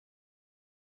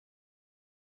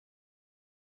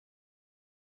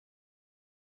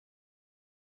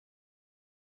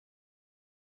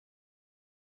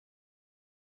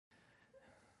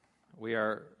We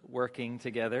are working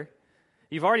together.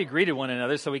 You've already greeted one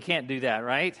another, so we can't do that,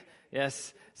 right?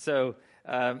 Yes. So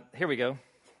here we go.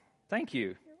 Thank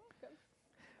you.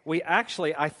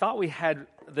 I thought we had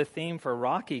the theme for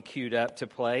Rocky queued up to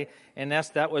play, and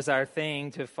that was our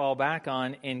thing to fall back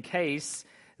on in case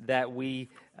that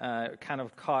we kind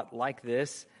of caught like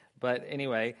this. But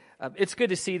anyway, it's good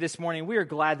to see you this morning. We are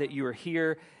glad that you are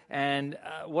here, and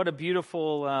what a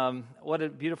beautiful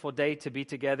day to be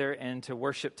together and to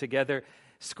worship together.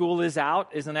 School is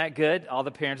out, isn't that good? All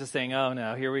the parents are saying, "Oh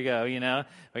no, here we go."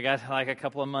 We got like a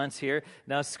couple of months here.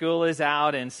 Now school is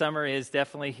out, and summer is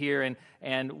definitely here,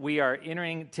 and we are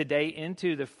entering today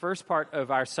into the first part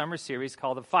of our summer series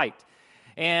called The Fight.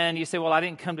 And you say, "Well, I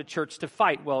didn't come to church to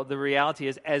fight." Well, the reality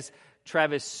is, as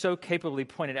Travis so capably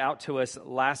pointed out to us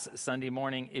last Sunday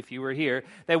morning, if you were here,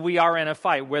 that we are in a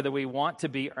fight, whether we want to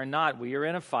be or not. We are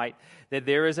in a fight, that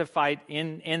there is a fight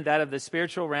in that of the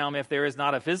spiritual realm, if there is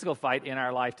not a physical fight in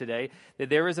our life today, that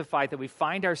there is a fight that we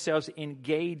find ourselves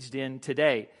engaged in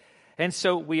today. And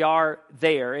so we are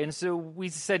there. And so we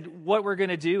said what we're going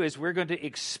to do is we're going to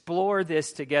explore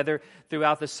this together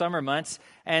throughout the summer months.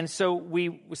 And so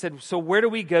we said, so where do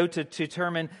we go to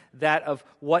determine that of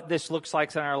what this looks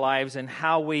like in our lives and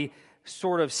how we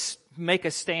sort of make a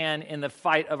stand in the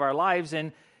fight of our lives?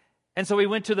 And so we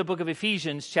went to the book of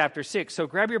Ephesians chapter 6. So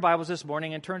grab your Bibles this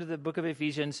morning and turn to the book of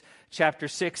Ephesians chapter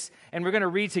 6. And we're going to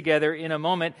read together in a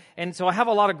moment. And so I have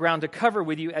a lot of ground to cover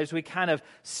with you as we kind of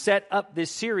set up this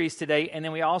series today. And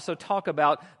then we also talk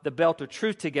about the belt of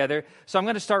truth together. So I'm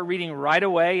going to start reading right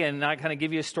away and not kind of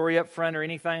give you a story up front or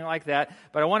anything like that.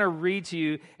 But I want to read to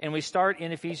you. And we start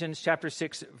in Ephesians chapter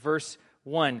 6, verse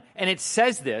 1. And it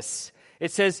says this.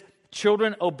 It says,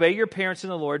 "Children, obey your parents in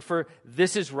the Lord, for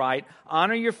this is right.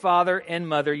 Honor your father and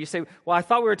mother." You say, "Well, I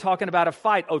thought we were talking about a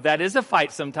fight." Oh, that is a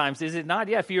fight sometimes, is it not?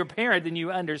 Yeah, if you're a parent, then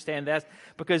you understand that.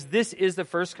 Because this is the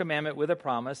first commandment with a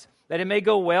promise, that it may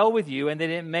go well with you and that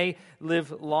you may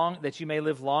live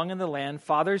long in the land.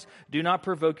 Fathers, do not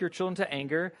provoke your children to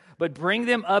anger, but bring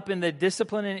them up in the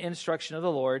discipline and instruction of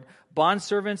the Lord.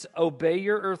 Bondservants, obey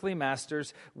your earthly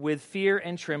masters with fear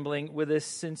and trembling, with a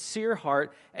sincere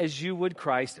heart, as you would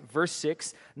Christ. Verse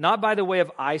 6, "Not by the way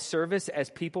of eye service as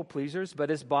people pleasers,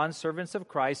 but as bondservants of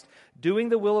Christ, doing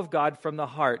the will of God from the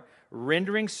heart,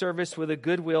 rendering service with a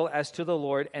good will as to the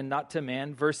Lord and not to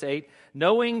man." Verse 8,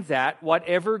 "Knowing that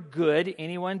whatever good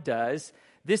anyone does,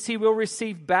 this he will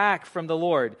receive back from the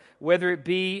Lord, whether it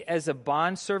be as a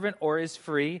bondservant or as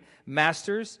free.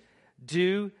 Masters,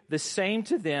 do the same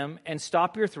to them and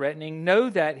stop your threatening. Know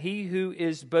that he who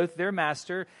is both their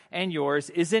master and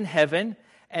yours is in heaven,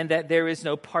 and that there is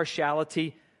no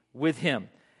partiality with him."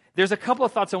 There's a couple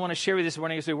of thoughts I want to share with you this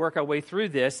morning as we work our way through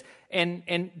this.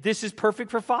 And this is perfect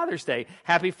for Father's Day.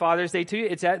 Happy Father's Day to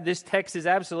you. This text is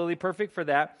absolutely perfect for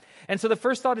that. And so the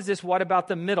first thought is this: what about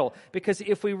the middle? Because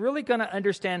if we're really going to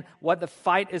understand what the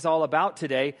fight is all about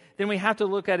today, then we have to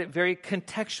look at it very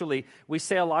contextually. We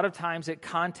say a lot of times that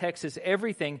context is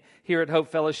everything here at Hope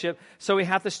Fellowship. So we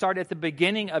have to start at the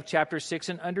beginning of chapter 6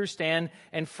 and understand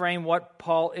and frame what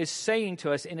Paul is saying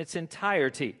to us in its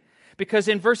entirety. Because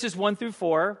in verses 1 through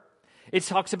 4, it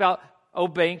talks about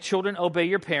obeying, children, obey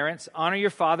your parents, honor your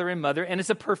father and mother, and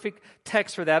it's a perfect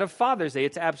text for that of Father's Day.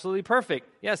 It's absolutely perfect.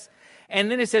 Yes.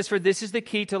 And then it says, "For this is the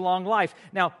key to long life."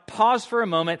 Now, pause for a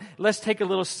moment. Let's take a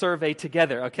little survey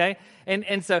together, okay?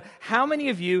 And so how many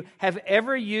of you have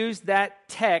ever used that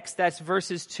text, that's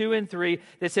verses 2 and 3,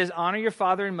 that says, "Honor your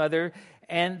father and mother,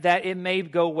 and that it may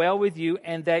go well with you,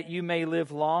 and that you may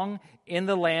live long in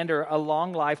the land," or a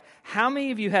long life? How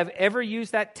many of you have ever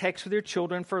used that text with your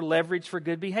children for leverage for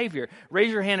good behavior?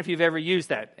 Raise your hand if you've ever used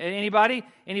that. Anybody?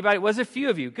 Anybody? Was a few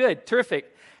of you. Good.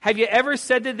 Terrific. Have you ever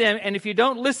said to them, "And if you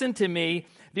don't listen to me,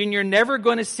 then you're never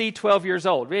going to see 12 years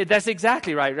old"? That's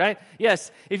exactly right?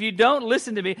 Yes. If you don't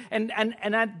listen to me, and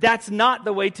that's not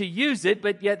the way to use it,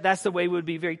 but yet that's the way we would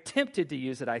be very tempted to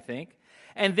use it, I think.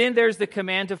 And then there's the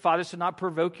command to fathers to not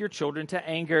provoke your children to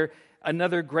anger,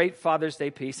 another great Father's Day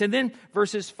piece. And then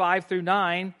verses 5 through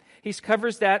 9, he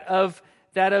covers that of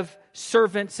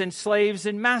servants and slaves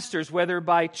and masters, whether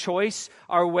by choice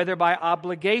or whether by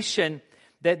obligation,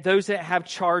 that those that have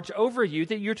charge over you,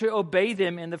 that you're to obey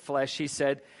them in the flesh, he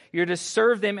said. You're to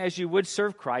serve them as you would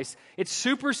serve Christ. It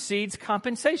supersedes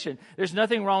compensation. There's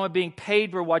nothing wrong with being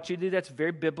paid for what you do. That's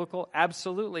very biblical,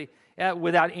 absolutely,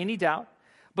 without any doubt.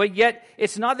 But yet,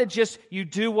 it's not that just you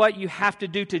do what you have to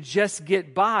do to just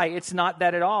get by. It's not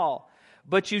that at all.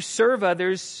 But you serve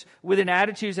others with an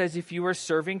attitude as if you were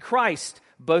serving Christ,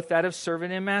 both that of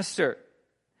servant and master.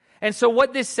 And so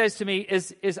what this says to me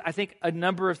is I think, a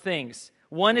number of things.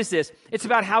 One is this: it's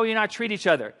about how you and I treat each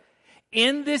other.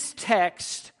 In this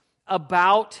text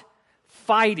about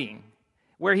fighting,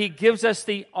 where he gives us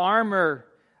the armor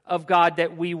of God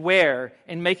that we wear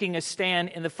in making a stand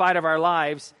in the fight of our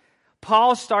lives,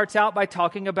 Paul starts out by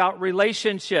talking about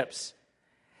relationships.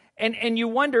 And you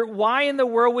wonder, why in the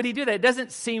world would he do that? It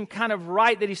doesn't seem kind of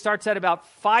right that he starts out about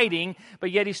fighting,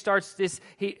 but yet he's going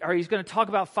to talk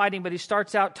about fighting, but he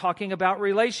starts out talking about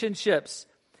relationships.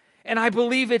 And I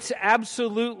believe it's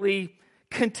absolutely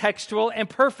contextual and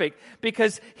perfect,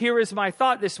 because here is my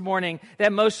thought this morning,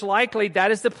 that most likely that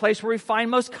is the place where we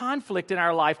find most conflict in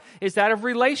our life, is that of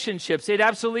relationships. It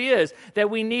absolutely is. That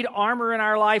we need armor in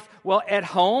our life, well, at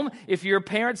home, if you're a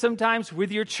parent sometimes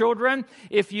with your children,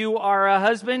 if you are a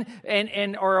husband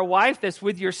or a wife that's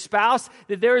with your spouse,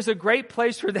 that there is a great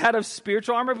place for that of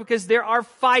spiritual armor, because there are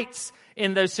fights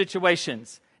in those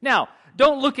situations. Now,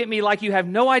 don't look at me like you have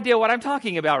no idea what I'm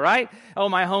talking about, right? Oh,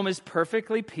 my home is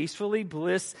perfectly, peacefully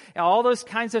bliss, all those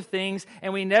kinds of things,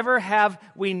 and we never have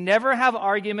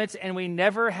arguments, and we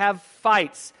never have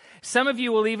fights. Some of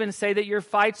you will even say that your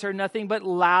fights are nothing but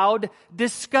loud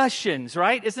discussions,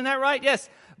 right? Isn't that right? Yes.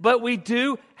 But we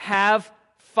do have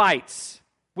fights.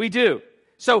 We do.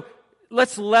 So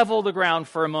let's level the ground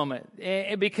for a moment,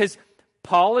 because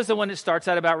Paul is the one that starts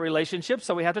out about relationships,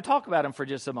 so we have to talk about him for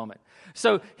just a moment.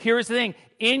 So here's the thing.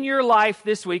 In your life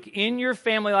this week, in your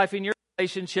family life, in your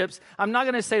relationships, I'm not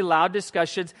going to say loud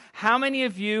discussions. How many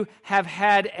of you have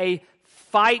had a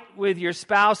fight with your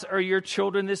spouse or your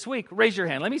children this week? Raise your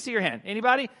hand. Let me see your hand.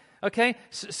 Anybody? Okay.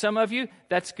 Some of you.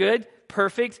 That's good.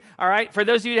 Perfect. All right. For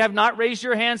those of you who have not raised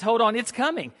your hands, hold on. It's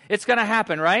coming. It's going to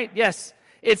happen, right? Yes.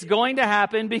 It's going to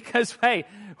happen because, hey,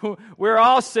 we're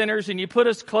all sinners, and you put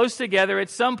us close together,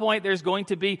 at some point there's going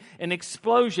to be an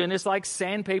explosion. It's like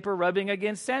sandpaper rubbing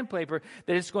against sandpaper,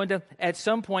 that it's going to, at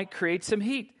some point, create some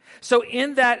heat. So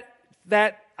in that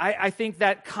I think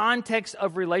that context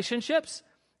of relationships,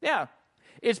 yeah,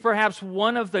 it's perhaps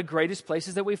one of the greatest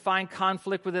places that we find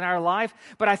conflict within our life,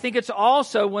 but I think it's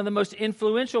also one of the most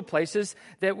influential places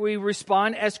that we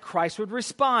respond as Christ would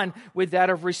respond, with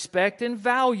that of respect and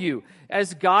value.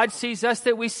 As God sees us,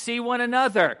 that we see one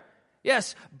another.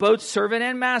 Yes, both servant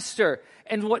and master.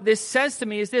 And what this says to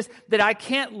me is this, that I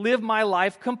can't live my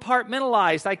life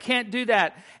compartmentalized. I can't do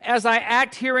that. As I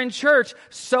act here in church,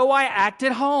 so I act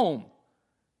at home.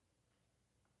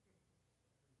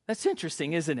 That's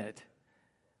interesting, isn't it?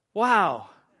 Wow.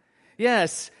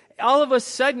 Yes. All of a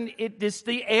sudden,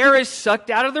 the air is sucked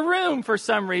out of the room for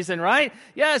some reason, right?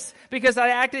 Yes, because I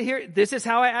acted here. This is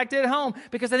how I acted at home.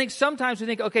 Because I think sometimes we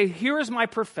think, okay, here is my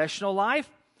professional life.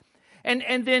 And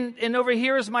over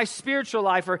here is my spiritual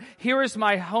life, or here is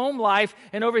my home life,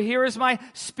 and over here is my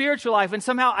spiritual life. And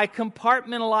somehow I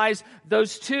compartmentalize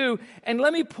those two. And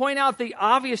let me point out the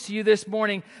obvious to you this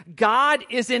morning. God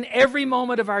is in every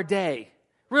moment of our day.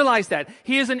 Realize that.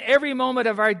 He is in every moment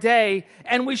of our day,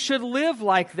 and we should live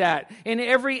like that in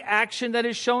every action that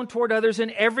is shown toward others,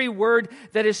 in every word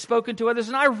that is spoken to others.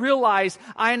 And I realize,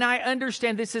 I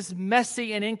understand this is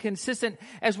messy and inconsistent,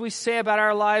 as we say about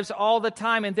our lives all the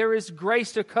time, and there is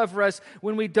grace to cover us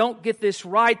when we don't get this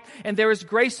right, and there is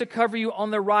grace to cover you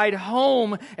on the ride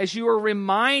home as you are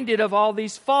reminded of all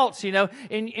these faults,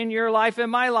 in your life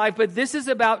and my life. But this is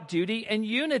about duty and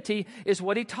unity, is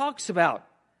what he talks about.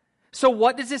 So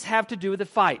what does this have to do with the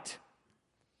fight?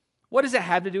 What does it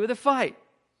have to do with the fight?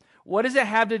 What does it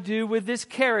have to do with this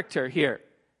character here?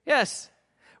 Yes,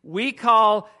 we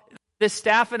call the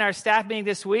staff in our staff meeting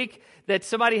this week that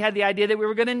somebody had the idea that we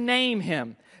were going to name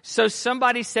him. So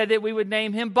somebody said that we would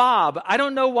name him Bob. I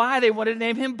don't know why they wanted to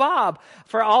name him Bob.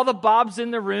 For all the Bobs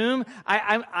in the room,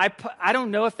 I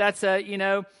don't know if that's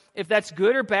if that's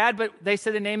good or bad, but they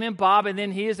said to name him Bob, and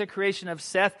then he is a creation of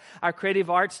Seth, our creative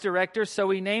arts director, so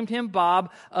we named him Bob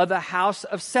of the house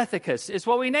of Sethicus, is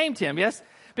what we named him, yes?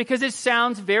 Because it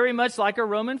sounds very much like a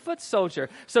Roman foot soldier.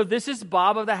 So this is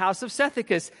Bob of the house of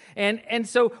Sethicus. And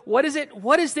so what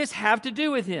does this have to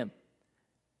do with him?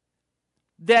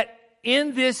 That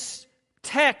in this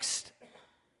text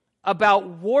about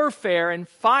warfare and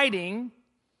fighting,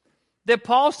 that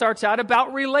Paul starts out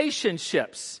about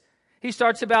relationships. He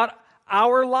starts about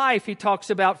our life. He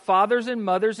talks about fathers and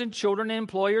mothers and children and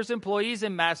employers, employees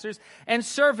and masters and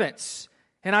servants.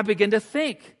 And I begin to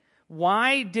think,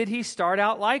 why did he start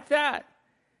out like that?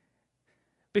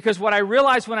 Because what I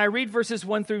realize when I read verses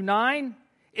 1 through 9,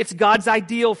 it's God's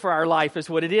ideal for our life is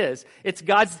what it is. It's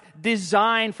God's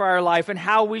design for our life and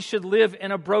how we should live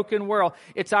in a broken world.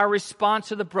 It's our response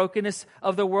to the brokenness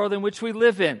of the world in which we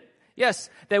live in. Yes,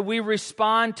 that we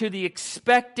respond to the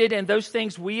expected and those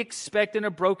things we expect in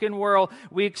a broken world.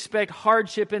 We expect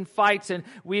hardship and fights, and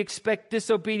we expect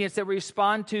disobedience, that we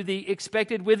respond to the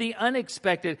expected with the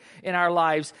unexpected in our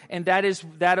lives. And that is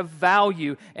that of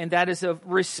value, and that is of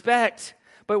respect.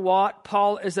 But what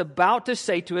Paul is about to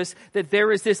say to us, that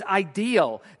there is this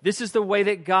ideal. This is the way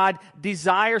that God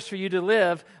desires for you to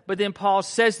live. But then Paul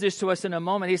says this to us in a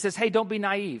moment. He says, hey, don't be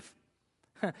naive.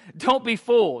 Don't be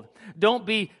fooled. Don't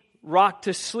be rocked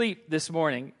to sleep this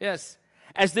morning. Yes.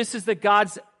 As this is the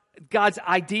God's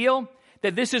ideal,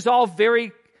 that this is all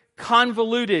very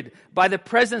convoluted by the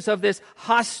presence of this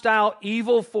hostile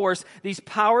evil force, these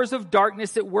powers of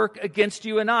darkness that work against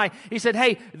you and I. He said,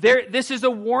 hey, this is a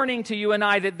warning to you and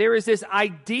I that there is this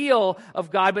ideal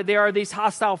of God, but there are these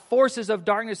hostile forces of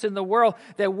darkness in the world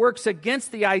that works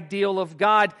against the ideal of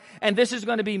God. And this is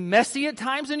going to be messy at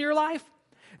times in your life.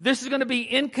 This is going to be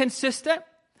inconsistent.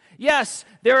 Yes,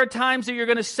 there are times that you're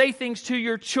going to say things to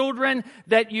your children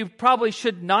that you probably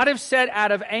should not have said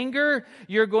out of anger.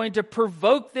 You're going to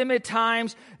provoke them at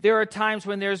times. There are times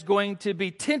when there's going to be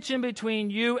tension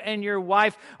between you and your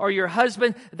wife or your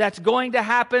husband. That's going to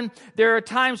happen. There are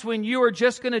times when you are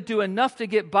just going to do enough to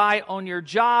get by on your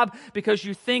job because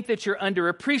you think that you're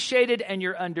underappreciated and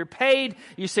you're underpaid.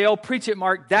 You say, oh, preach it,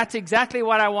 Mark. That's exactly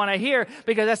what I want to hear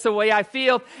because that's the way I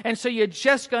feel. And so you're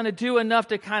just going to do enough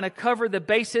to kind of cover the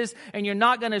bases, and you're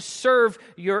not going to serve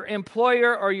your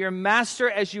employer or your master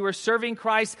as you are serving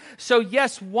Christ. So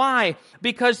yes, why?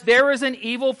 Because there is an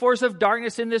evil force of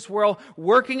darkness in this world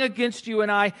working against you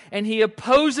and I, and he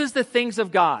opposes the things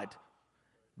of God.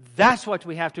 That's what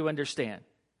we have to understand.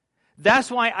 That's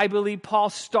why I believe Paul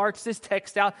starts this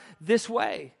text out this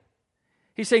way.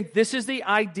 He's saying this is the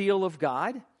ideal of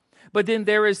God, but then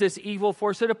there is this evil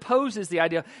force that opposes the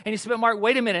ideal. And he said, but Mark,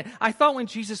 wait a minute. I thought when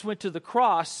Jesus went to the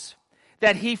cross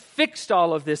that he fixed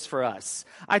all of this for us.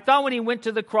 I thought when he went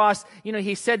to the cross,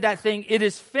 he said that thing, it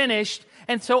is finished.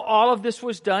 And so all of this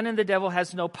was done, and the devil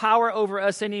has no power over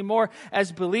us anymore.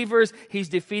 As believers, he's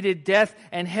defeated death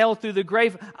and hell through the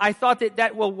grave. I thought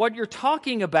what you're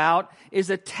talking about is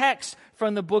a text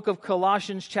from the book of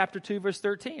Colossians chapter 2, verse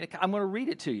 13. I'm going to read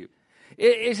it to you.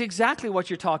 It is exactly what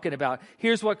you're talking about.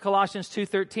 Here's what Colossians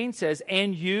 2:13 says.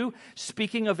 And you,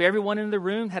 speaking of everyone in the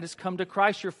room that has come to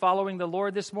Christ, you're following the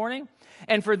Lord this morning.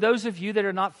 And for those of you that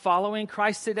are not following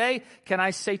Christ today, can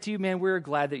I say to you, man, we're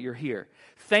glad that you're here.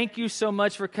 Thank you so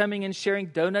much for coming and sharing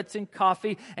donuts and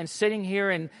coffee and sitting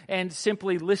here and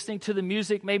simply listening to the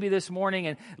music maybe this morning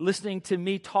and listening to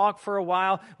me talk for a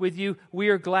while with you. We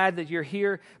are glad that you're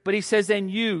here. But he says, and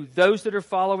you, those that are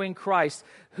following Christ,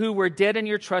 who were dead in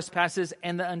your trespasses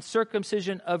and the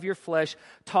uncircumcision of your flesh,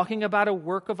 talking about a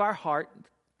work of our heart,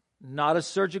 not a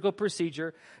surgical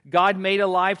procedure, God made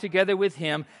alive together with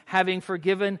him, having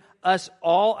forgiven us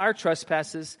all our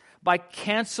trespasses by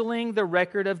canceling the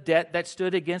record of debt that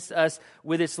stood against us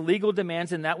with its legal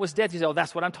demands, and that was death. You say, oh,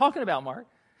 that's what I'm talking about, Mark.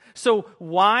 So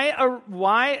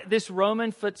why this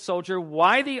Roman foot soldier?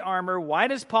 Why the armor? Why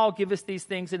does Paul give us these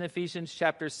things in Ephesians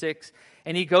chapter 6?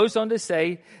 And he goes on to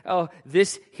say,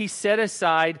 this he set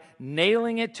aside,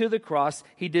 nailing it to the cross.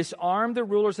 He disarmed the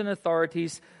rulers and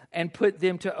authorities and put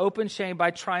them to open shame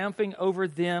by triumphing over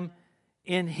them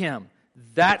in him.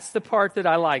 That's the part that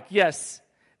I like. Yes,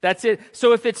 that's it.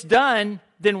 So if it's done,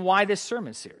 then why this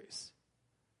sermon series?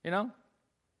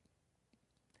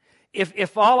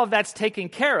 If all of that's taken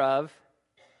care of,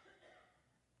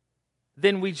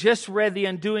 then we just read the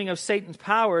undoing of Satan's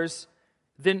powers,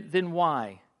 then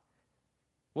why?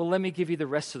 Well, let me give you the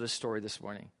rest of the story this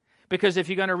morning. Because if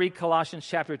you're going to read Colossians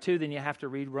chapter 2, then you have to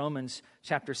read Romans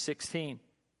chapter 16.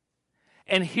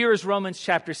 And here's Romans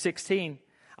chapter 16.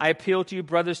 I appeal to you,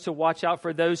 brothers, to watch out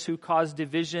for those who cause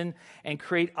division and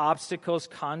create obstacles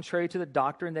contrary to the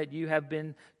doctrine that you have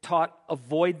been taught.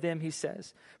 Avoid them, he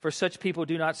says. For such people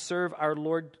do not serve our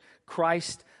Lord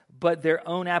Christ, but their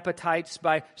own appetites.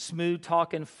 By smooth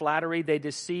talk and flattery, they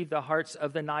deceive the hearts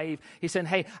of the naive. He said,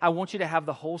 hey, I want you to have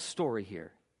the whole story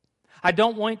here. I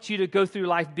don't want you to go through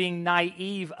life being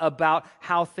naive about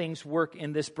how things work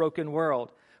in this broken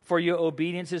world. For your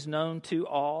obedience is known to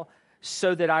all,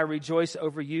 so that I rejoice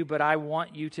over you, but I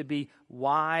want you to be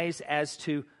wise as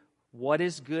to what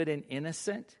is good and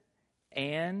innocent,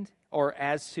 or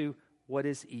as to what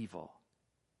is evil.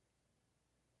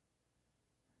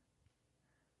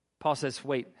 Paul says,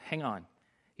 wait, hang on.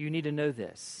 You need to know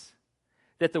this,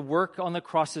 that the work on the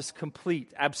cross is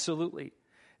complete, absolutely.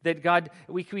 That God,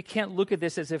 we can't look at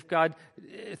this as if God,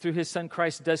 through his son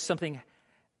Christ, does something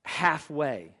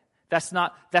halfway. That's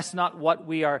not what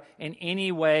we are in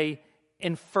any way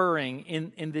inferring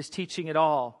in this teaching at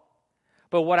all.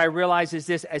 But what I realize is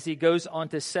this, as he goes on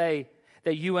to say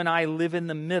that you and I live in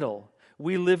the middle.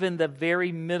 We live in the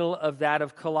very middle of that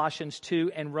of Colossians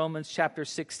 2 and Romans chapter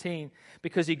 16.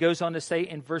 Because he goes on to say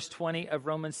in verse 20 of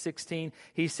Romans 16,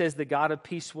 he says, the God of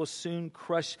peace will soon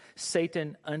crush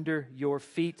Satan under your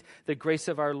feet. The grace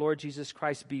of our Lord Jesus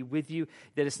Christ be with you.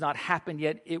 That it's not happened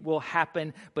yet, it will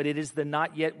happen, but it is the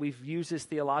not yet. We've used this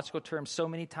theological term so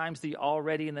many times, the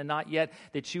already and the not yet,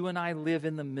 that you and I live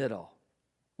in the middle.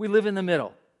 We live in the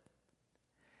middle.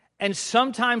 And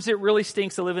sometimes it really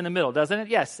stinks to live in the middle, doesn't it?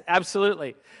 Yes,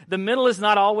 absolutely. The middle is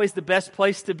not always the best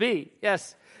place to be.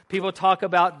 Yes, people talk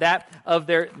about that of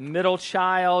their middle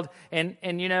child. And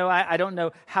you know, I don't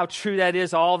know how true that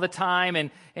is all the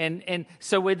time. And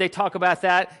so when they talk about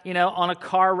that, you know, on a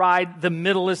car ride, the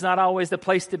middle is not always the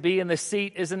place to be in the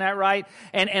seat. Isn't that right?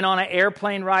 And on an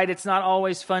airplane ride, it's not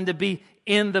always fun to be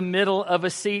in the middle of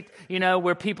a seat, you know,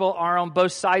 where people are on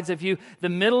both sides of you. The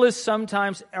middle is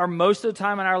sometimes, or most of the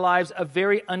time in our lives, a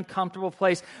very uncomfortable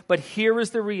place. But here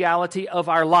is the reality of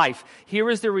our life. Here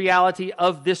is the reality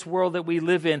of this world that we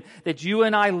live in, that you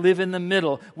and I live in the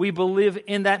middle. We live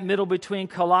in that middle between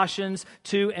Colossians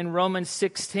 2 and Romans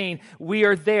 16. We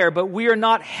are there, but we are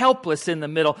not helpless in the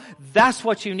middle. That's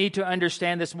what you need to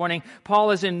understand this morning.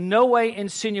 Paul is in no way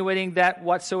insinuating that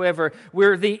whatsoever.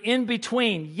 We're the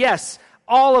in-between. Yes,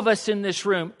 all of us in this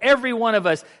room, every one of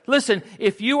us. Listen,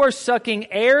 if you are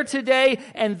sucking air today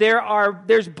and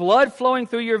there's blood flowing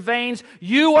through your veins,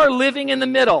 you are living in the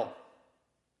middle.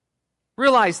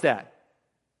 Realize that.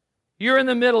 You're in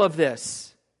the middle of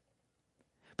this.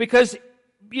 Because,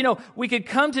 you know, we could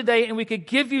come today and we could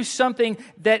give you something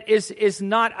that is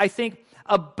not, I think,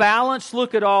 a balanced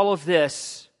look at all of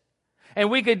this. And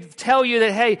we could tell you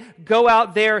that, hey, go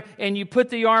out there and you put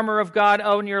the armor of God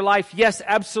on your life. Yes,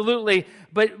 absolutely.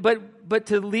 But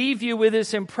to leave you with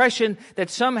this impression that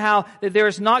somehow that there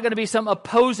is not going to be some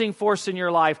opposing force in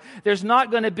your life. There's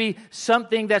not going to be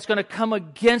something that's going to come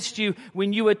against you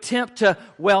when you attempt to,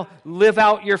 well, live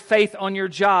out your faith on your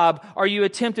job, or you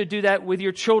attempt to do that with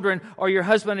your children or your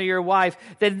husband or your wife.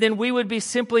 Then we would be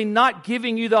simply not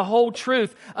giving you the whole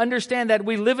truth. Understand that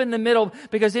we live in the middle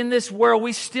because in this world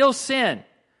we still sin.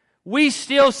 We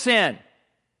still sin.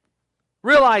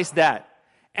 Realize that.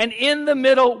 And in the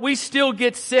middle, we still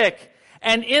get sick.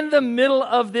 And in the middle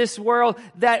of this world,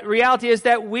 that reality is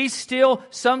that we still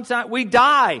sometimes, we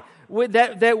die.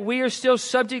 That we are still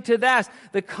subject to that.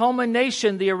 The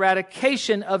culmination, the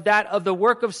eradication of the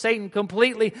work of Satan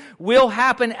completely will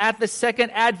happen at the second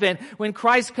advent. When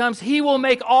Christ comes, He will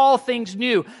make all things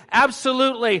new.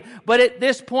 Absolutely. But at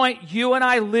this point, you and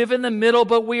I live in the middle,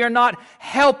 but we are not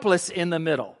helpless in the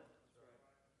middle.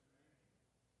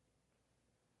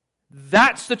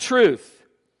 That's the truth.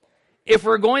 If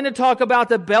we're going to talk about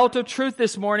the belt of truth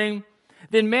this morning,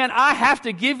 then man, I have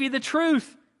to give you the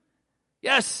truth.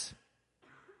 Yes.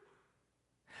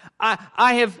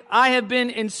 I have been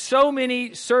in so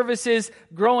many services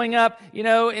growing up, you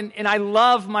know, and I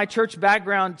love my church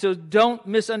background, so don't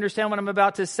misunderstand what I'm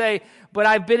about to say. But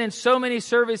I've been in so many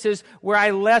services where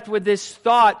I left with this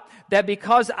thought that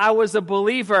because I was a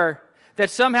believer, that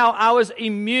somehow I was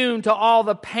immune to all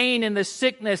the pain and the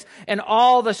sickness and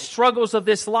all the struggles of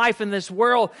this life in this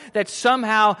world, that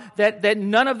somehow that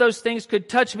none of those things could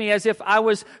touch me, as if I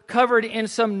was covered in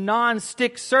some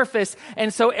non-stick surface.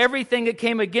 And so everything that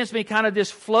came against me kind of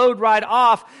just flowed right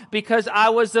off because I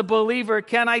was a believer.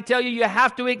 Can I tell you, you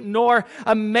have to ignore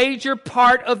a major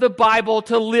part of the Bible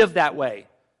to live that way.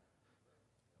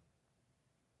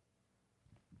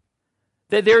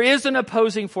 That there is an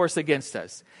opposing force against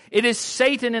us. It is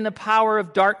Satan and the power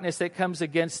of darkness that comes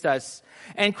against us.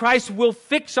 And Christ will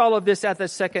fix all of this at the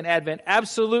second advent.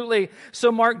 Absolutely.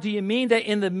 So Mark, do you mean that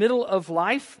in the middle of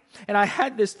life? And I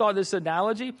had this thought, this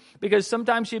analogy, because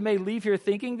sometimes you may leave here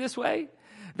thinking this way.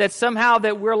 That somehow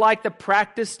that we're like the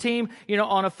practice team, you know,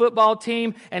 on a football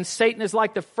team, and Satan is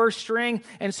like the first string,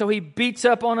 and so he beats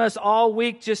up on us all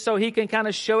week just so he can kind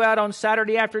of show out on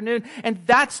Saturday afternoon. And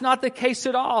that's not the case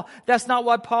at all. That's not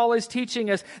what Paul is teaching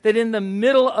us. That in the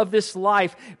middle of this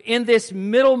life, in this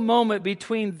middle moment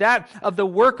between that of the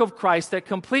work of Christ, that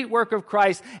complete work of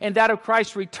Christ, and that of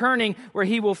Christ returning, where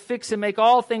He will fix and make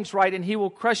all things right, and He will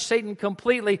crush Satan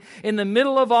completely. In the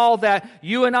middle of all that,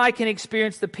 you and I can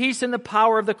experience the peace and the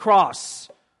power of the cross.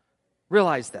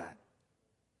 Realize that.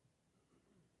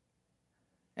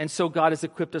 And so God has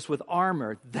equipped us with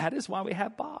armor. That is why we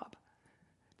have Bob.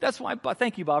 That's why,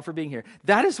 thank you, Bob, for being here.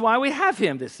 That is why we have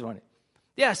him this morning.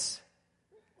 Yes.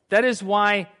 That is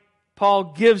why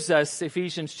Paul gives us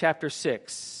Ephesians chapter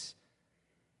 6.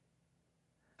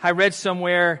 I read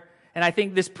somewhere, and I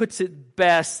think this puts it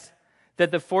best, that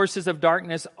the forces of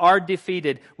darkness are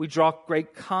defeated. We draw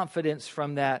great confidence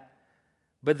from that.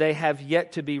 But they have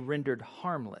yet to be rendered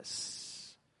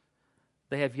harmless.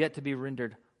 They have yet to be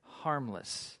rendered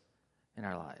harmless in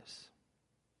our lives.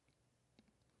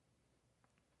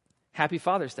 Happy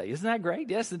Father's Day. Isn't that great?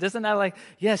 Yes, isn't that like,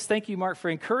 yes, thank you, Mark,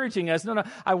 for encouraging us. No,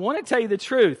 I want to tell you the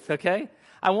truth, okay?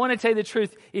 I want to tell you the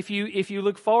truth. If you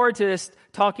look forward to this,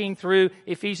 talking through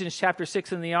Ephesians chapter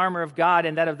 6 and the armor of God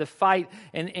and that of the fight,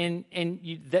 and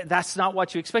that's not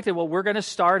what you expected. Well, we're going to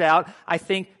start out, I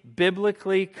think,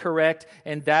 biblically correct,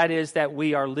 and that is that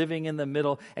we are living in the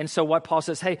middle. And so what Paul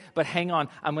says, hey, but hang on,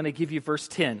 I'm going to give you verse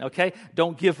 10, okay?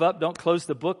 Don't give up, don't close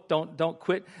the book, don't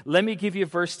quit. Let me give you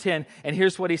verse 10. And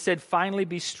here's what he said, finally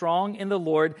be strong in the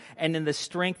Lord and in the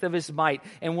strength of his might.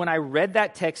 And when I read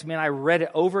that text, man, I read it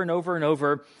over and over and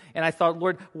over, and I thought,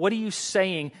 Lord, what are you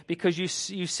saying? Because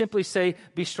you simply say,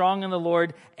 be strong in the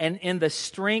Lord and in the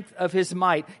strength of his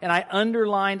might. And I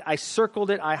underlined, I circled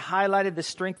it, I highlighted the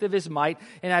strength of his might,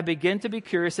 and I begin to be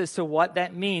curious as to what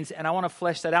that means. And I want to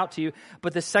flesh that out to you.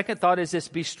 But the second thought is this,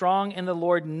 be strong in the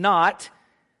Lord, not,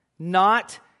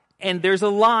 and there's a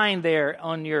line there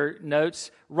on your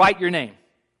notes, write your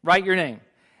name.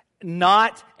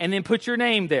 Not, and then put your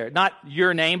name there. Not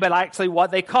your name, but actually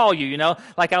what they call you,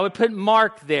 Like I would put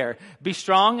Mark there. Be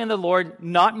strong in the Lord,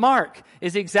 not Mark,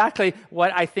 is exactly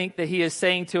what I think that he is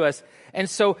saying to us. And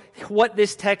so what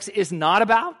this text is not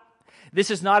about, this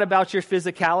is not about your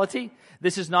physicality.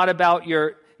 This is not about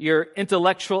your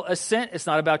intellectual assent. It's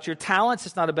not about your talents.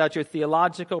 It's not about your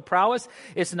theological prowess.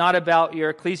 It's not about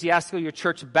your ecclesiastical, your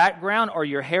church background or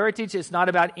your heritage. It's not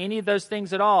about any of those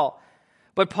things at all.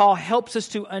 But Paul helps us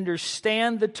to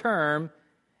understand the term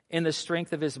in the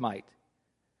strength of his might.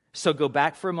 So go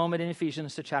back for a moment in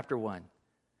Ephesians to chapter 1,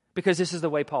 because this is the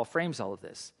way Paul frames all of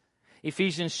this.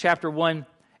 Ephesians chapter 1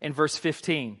 and verse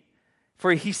 15.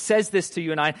 For he says this to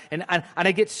you and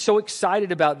I get so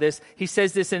excited about this. He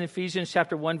says this in Ephesians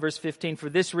chapter 1 verse 15. For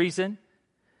this reason,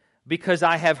 because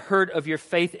I have heard of your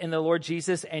faith in the Lord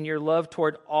Jesus and your love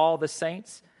toward all the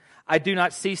saints, I do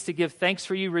not cease to give thanks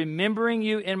for you, remembering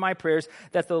you in my prayers,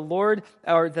 that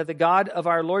the God of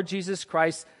our Lord Jesus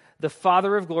Christ, the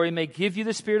Father of glory, may give you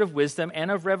the spirit of wisdom and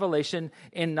of revelation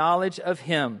in knowledge of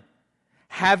him,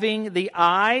 having the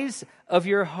eyes of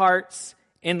your hearts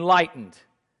enlightened.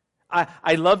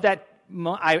 I love that.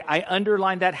 I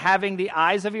underline that, having the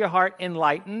eyes of your heart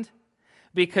enlightened,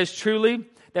 because truly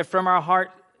that from our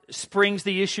heart springs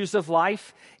the issues of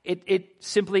life. It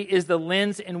simply is the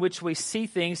lens in which we see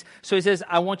things. So he says,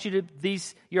 I want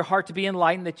your heart to be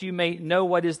enlightened, that you may know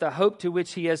what is the hope to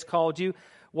which he has called you,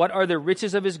 what are the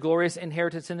riches of his glorious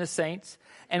inheritance in the saints,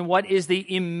 and what is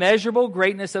the immeasurable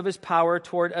greatness of his power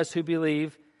toward us who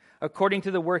believe, according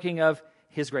to the working of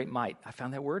his great might. I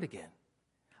found that word again.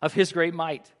 Of his great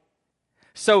might.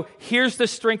 So here's the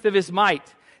strength of his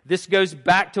might. This goes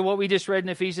back to what we just read in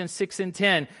Ephesians 6 and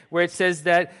 10, where it says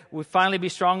that we finally be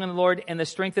strong in the Lord and the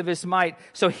strength of his might.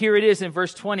 So here it is in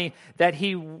verse 20, that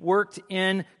he worked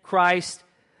in Christ,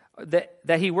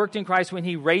 that he worked in Christ when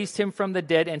he raised him from the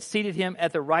dead and seated him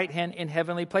at the right hand in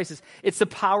heavenly places. It's the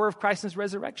power of Christ's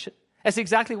resurrection. That's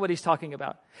exactly what he's talking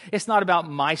about. It's not about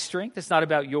my strength. It's not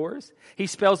about yours. He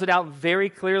spells it out very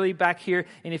clearly back here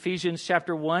in Ephesians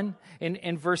chapter 1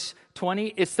 in verse 20.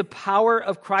 It's the power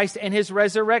of Christ and his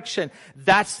resurrection.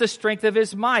 That's the strength of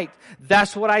his might.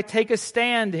 That's what I take a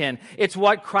stand in. It's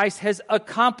what Christ has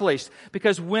accomplished.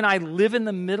 Because when I live in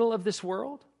the middle of this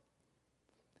world,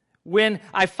 when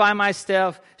I find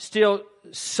myself still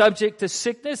subject to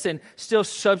sickness and still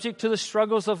subject to the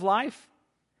struggles of life,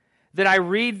 that I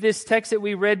read this text that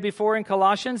we read before in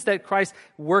Colossians, that Christ's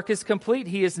work is complete.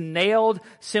 He has nailed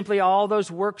simply all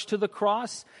those works to the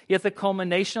cross. Yet the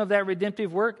culmination of that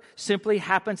redemptive work simply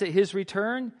happens at his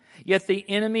return. Yet the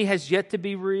enemy has yet to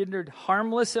be rendered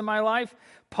harmless in my life.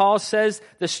 Paul says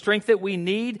the strength that we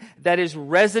need, that is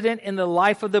resident in the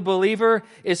life of the believer,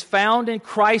 is found in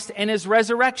Christ and his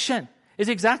resurrection, is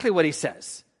exactly what he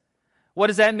says. What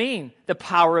does that mean? The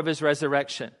power of his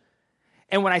resurrection.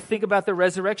 And when I think about the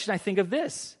resurrection, I think of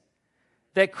this,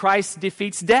 that Christ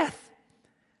defeats death.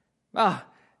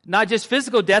 Not just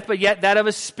physical death, but yet that of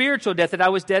a spiritual death, that I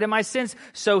was dead in my sins.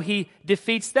 So he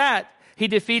defeats that. He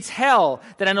defeats hell,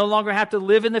 that I no longer have to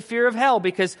live in the fear of hell,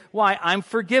 because why? I'm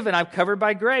forgiven. I'm covered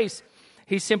by grace.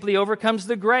 He simply overcomes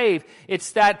the grave.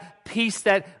 It's that peace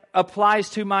that applies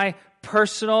to my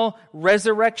personal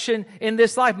resurrection in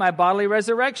this life, my bodily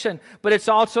resurrection. But it's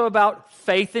also about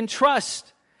faith and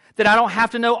trust. That I don't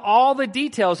have to know all the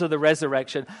details of the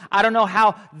resurrection. I don't know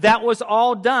how that was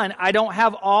all done. I don't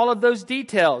have all of those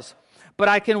details. but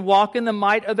I can walk in the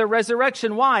might of the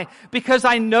resurrection. Why? Because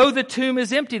I know the tomb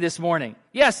is empty this morning.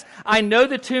 Yes, I know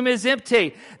the tomb is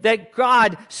empty. That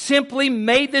God simply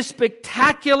made this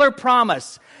spectacular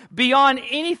promise beyond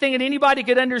anything that anybody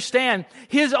could understand.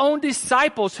 His own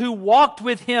disciples who walked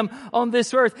with him on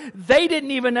this earth, they didn't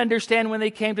even understand when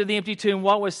they came to the empty tomb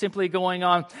what was simply going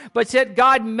on. But yet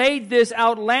God made this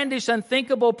outlandish,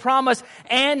 unthinkable promise,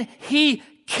 and he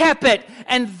kept it.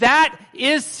 And that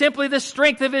is simply the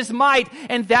strength of his might.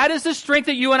 And that is the strength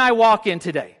that you and I walk in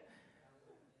today.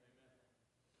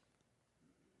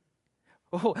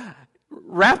 Oh,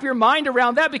 wrap your mind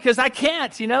around that, because I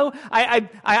can't,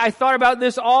 I thought about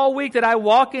this all week, that I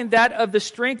walk in that of the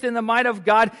strength and the might of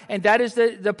God, and that is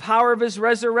the power of his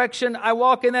resurrection. I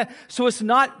walk in that. So it's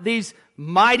not these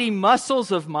mighty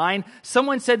muscles of mine.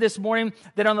 Someone said this morning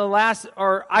that on the last,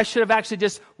 or I should have actually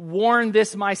just worn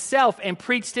this myself and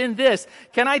preached in this.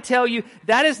 Can I tell you,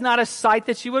 that is not a sight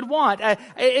that you would want.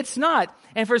 It's not.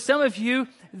 And for some of you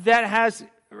that has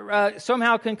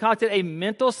somehow concocted a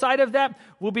mental side of that,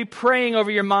 we'll be praying over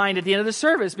your mind at the end of the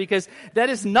service, because that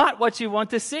is not what you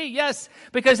want to see. Yes,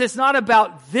 because it's not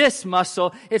about this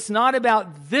muscle. It's not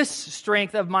about this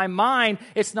strength of my mind.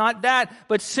 It's not that,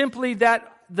 but simply that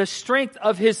the strength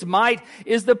of his might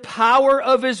is the power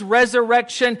of his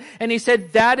resurrection. And he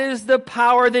said that is the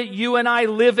power that you and I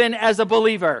live in as a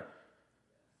believer.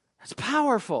 It's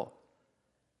powerful.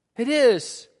 It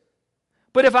is.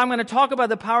 But if I'm going to talk about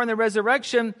the power and the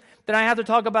resurrection, then I have to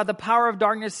talk about the power of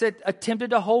darkness that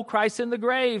attempted to hold Christ in the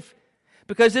grave.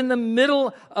 Because in the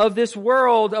middle of this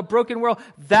world, a broken world,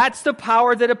 that's the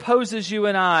power that opposes you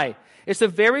and I. It's the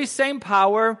very same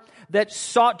power that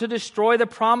sought to destroy the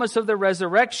promise of the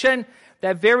resurrection,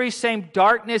 that very same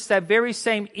darkness, that very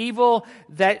same evil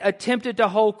that attempted to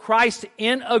hold Christ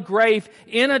in a grave,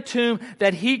 in a tomb,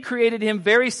 that he created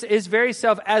his very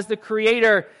self as the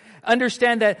creator.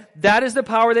 Understand that is the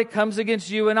power that comes against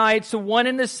you and I. It's the one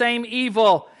and the same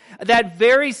evil. That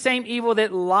very same evil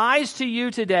that lies to you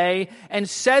today and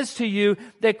says to you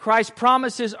that Christ's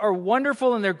promises are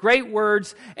wonderful and they're great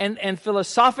words, and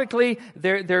philosophically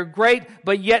they're great,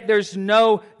 but yet there's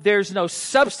no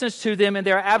substance to them, and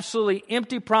they're absolutely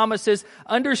empty promises.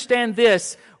 Understand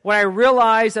this. What I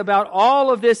realize about all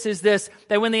of this is this,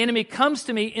 that when the enemy comes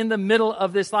to me in the middle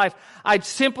of this life, I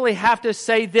simply have to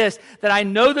say this, that I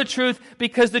know the truth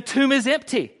because the tomb is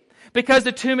empty. Because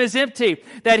the tomb is empty,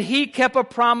 that he kept a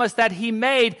promise that he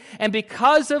made, and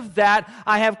because of that,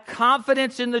 I have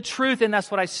confidence in the truth, and that's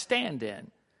what I stand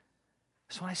in.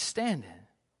 That's what I stand in.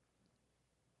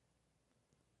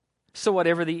 So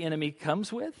whatever the enemy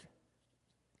comes with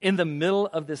in the middle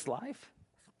of this life,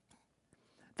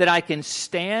 that I can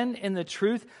stand in the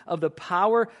truth of the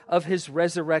power of his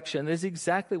resurrection. This is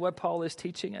exactly what Paul is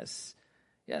teaching us.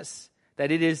 Yes,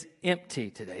 that it is empty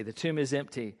today. The tomb is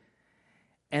empty.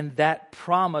 And that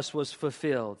promise was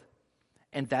fulfilled.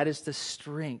 And that is the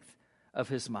strength of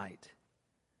his might.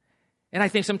 And I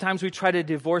think sometimes we try to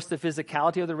divorce the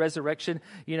physicality of the resurrection,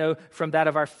 from that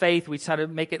of our faith. We try to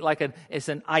make it like it's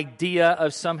an idea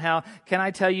of somehow. Can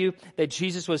I tell you that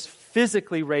Jesus was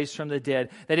physically raised from the dead?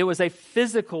 That it was a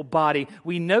physical body.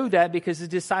 We know that because his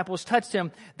disciples touched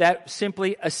him, that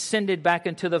simply ascended back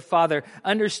into the Father.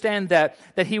 Understand that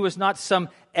he was not some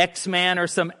X-Man or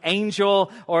some angel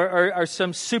or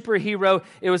some superhero.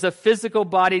 It was a physical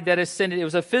body that ascended. It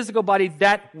was a physical body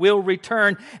that will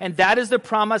return. And that is the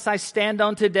promise I stand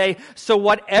on today. So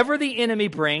whatever the enemy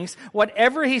brings,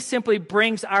 whatever he simply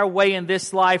brings our way in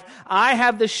this life, I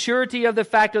have the surety of the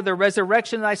fact of the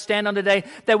resurrection that I stand on today,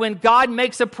 that when God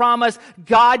makes a promise,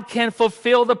 God can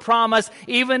fulfill the promise,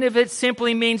 even if it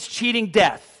simply means cheating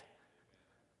death.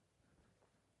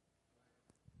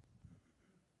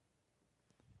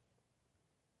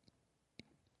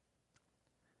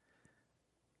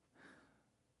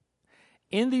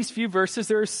 In these few verses,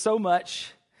 there is so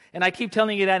much. And I keep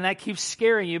telling you that, and that keeps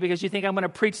scaring you because you think I'm going to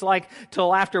preach like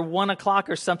till after 1 o'clock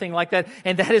or something like that.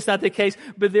 And that is not the case.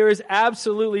 But there is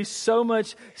absolutely so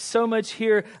much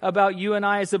here about you and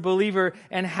I as a believer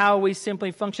and how we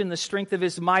simply function in the strength of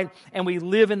his might, and we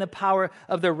live in the power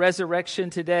of the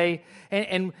resurrection today.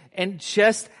 And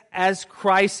just as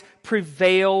Christ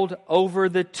prevailed over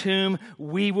the tomb,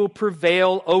 we will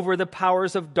prevail over the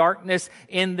powers of darkness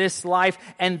in this life.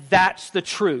 And that's the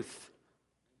truth.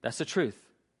 That's the truth.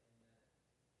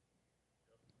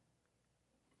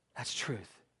 That's truth.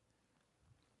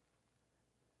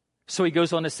 So he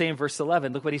goes on to say in verse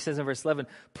 11, look what he says in verse 11,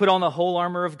 put on the whole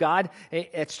armor of God.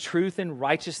 It's truth and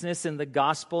righteousness and the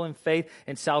gospel and faith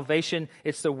and salvation.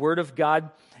 It's the word of God.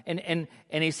 And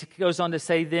he goes on to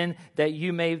say then that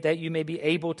you may be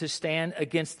able to stand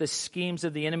against the schemes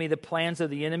of the enemy, the plans of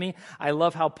the enemy. I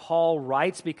love how Paul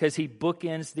writes, because he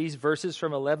bookends these verses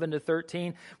from 11 to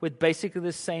 13 with basically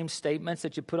the same statements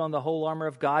that you put on the whole armor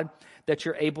of God, that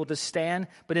you're able to stand.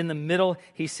 But in the middle,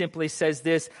 he simply says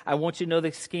this: I want you to know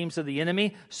the schemes of the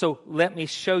enemy, so let me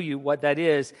show you what that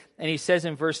is. And he says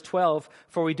in verse 12,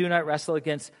 for we do not wrestle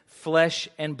against flesh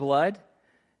and blood.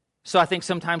 So I think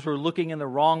sometimes we're looking in the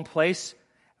wrong place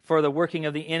for the working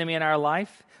of the enemy in our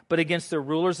life, but against the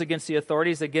rulers, against the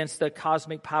authorities, against the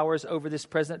cosmic powers over this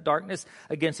present darkness,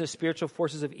 against the spiritual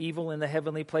forces of evil in the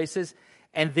heavenly places.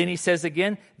 And then he says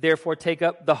again, therefore take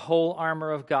up the whole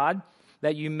armor of God,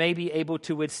 that you may be able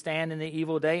to withstand in the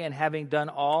evil day, and having done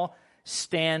all,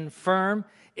 stand firm.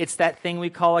 It's that thing we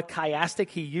call a chiastic.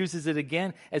 He uses it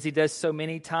again, as he does so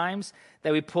many times,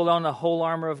 that we pull on the whole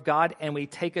armor of God and we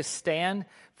take a stand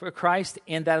for Christ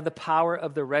in that of the power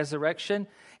of the resurrection.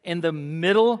 In the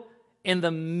middle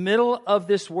of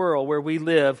this world where we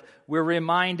live, we're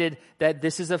reminded that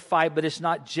this is a fight, but it's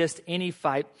not just any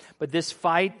fight. But this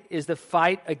fight is the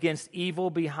fight against evil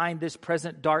behind this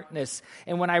present darkness.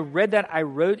 And when I read that, I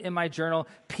wrote in my journal,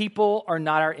 people are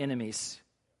not our enemies.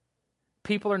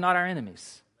 People are not our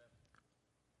enemies.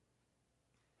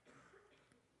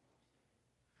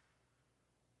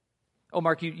 Oh,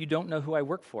 Mark, you don't know who I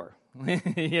work for.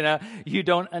 You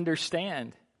don't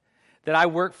understand that I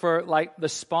work for like the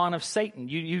spawn of Satan.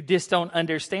 You just don't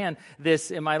understand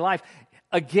this in my life.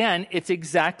 Again, it's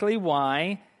exactly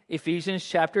why Ephesians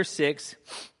chapter 6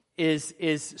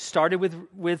 is started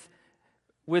with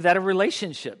that of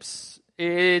relationships.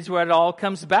 It's what it all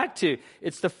comes back to.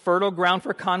 It's the fertile ground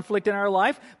for conflict in our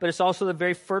life, but it's also the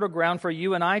very fertile ground for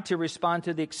you and I to respond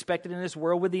to the expected in this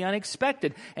world with the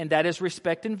unexpected, and that is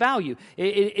respect and value.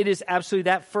 It is absolutely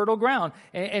that fertile ground.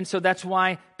 And so that's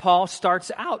why Paul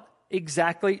starts out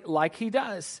exactly like he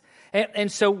does.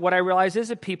 And so what I realize is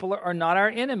that people are not our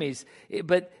enemies,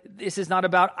 but this is not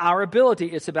about our ability.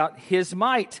 It's about his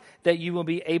might that you will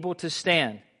be able to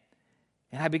stand.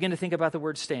 And I begin to think about the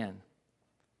word stand.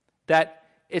 That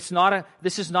this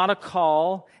is not a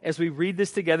call, as we read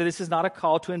this together, this is not a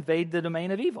call to invade the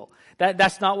domain of evil.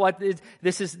 That's not what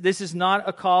this is not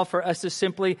a call for us to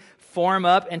simply form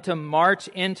up and to march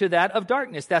into that of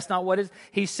darkness. That's not what it is.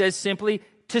 He says simply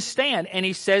to stand. And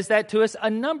he says that to us a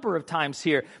number of times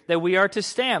here, that we are to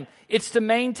stand. It's to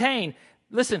maintain.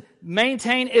 Listen,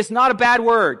 maintain is not a bad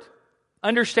word.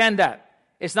 Understand that.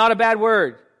 It's not a bad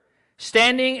word.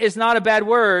 Standing is not a bad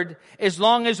word as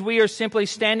long as we are simply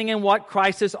standing in what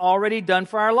Christ has already done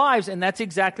for our lives. And that's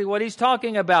exactly what he's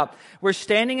talking about. We're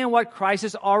standing in what Christ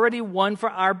has already won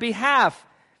for our behalf.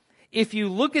 If you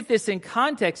look at this in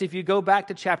context, if you go back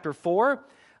to chapter 4,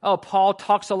 Paul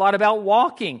talks a lot about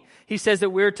walking. He says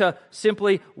that we're to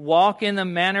simply walk in the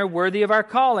manner worthy of our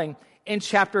calling. In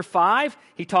chapter 5,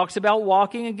 he talks about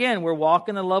walking again. We're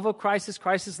walking in the love of Christ as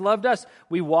Christ has loved us.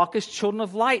 We walk as children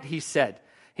of light, he said.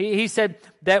 He said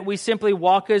that we simply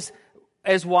walk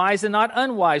as wise and not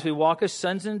unwise. We walk as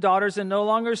sons and daughters and no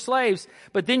longer slaves.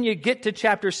 But then you get to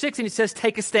chapter 6 and he says,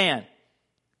 take a stand.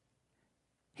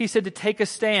 He said to take a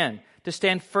stand, to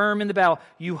stand firm in the battle.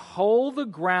 You hold the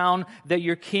ground that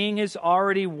your king has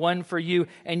already won for you,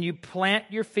 and you plant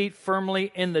your feet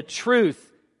firmly in the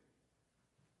truth.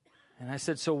 And I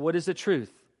said, so what is the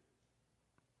truth?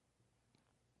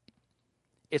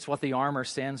 It's what the armor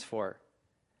stands for.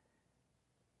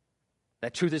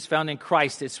 That truth is found in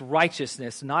Christ. It's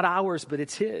righteousness, not ours, but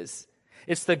it's his.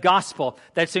 It's the gospel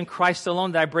that's in Christ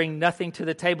alone, that I bring nothing to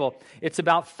the table. It's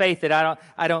about faith, that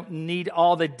I don't need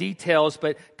all the details,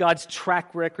 but God's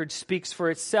track record speaks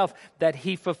for itself, that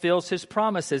he fulfills his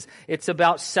promises. It's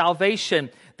about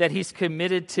salvation, that he's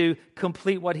committed to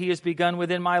complete what he has begun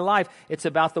within my life. It's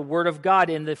about the word of God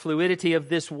in the fluidity of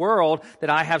this world, that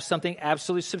I have something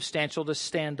absolutely substantial to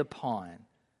stand upon.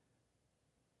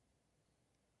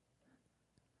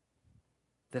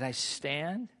 That I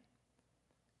stand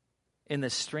in the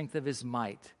strength of his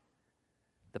might,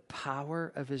 the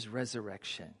power of his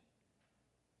resurrection.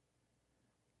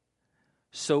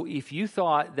 So if you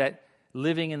thought that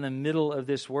living in the middle of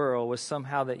this world was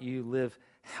somehow that you live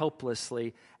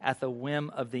helplessly at the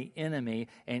whim of the enemy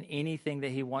and anything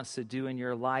that he wants to do in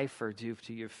your life or do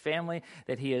to your family,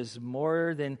 that he is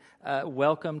more than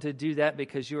welcome to do that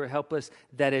because you are helpless,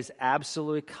 that is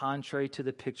absolutely contrary to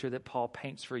the picture that Paul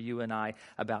paints for you and I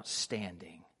about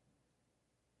standing.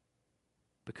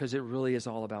 Because it really is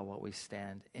all about what we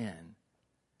stand in,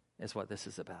 is what this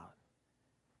is about.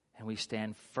 and we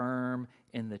stand firm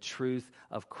in the truth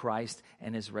of Christ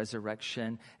and his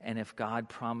resurrection. And if God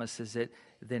promises it,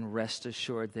 then rest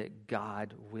assured that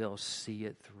God will see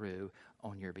it through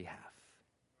on your behalf.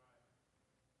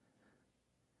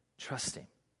 Trust him.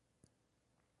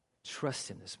 Trust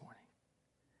him this morning.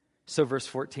 So verse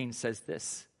 14 says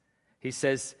this. He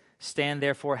says, stand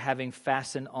therefore having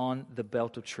fastened on the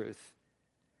belt of truth.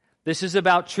 This is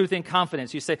about truth and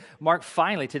confidence. You say, Mark,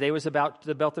 finally, today was about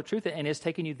the belt of truth, and it's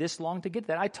taken you this long to get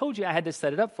that. I told you I had to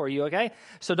set it up for you, okay?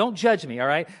 So don't judge me, all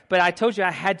right? But I told you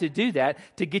I had to do that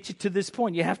to get you to this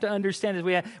point. You have to understand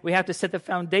that we have to set the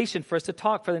foundation for us to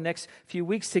talk for the next few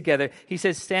weeks together. He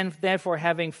says, stand therefore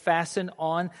having fastened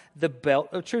on the belt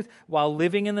of truth, while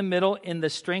living in the middle in the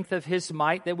strength of his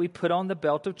might that we put on the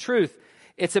belt of truth.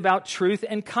 It's about truth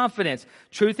and confidence.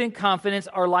 Truth and confidence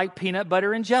are like peanut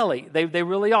butter and jelly. They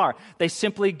really are. They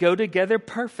simply go together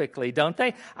perfectly, don't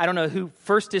they? I don't know who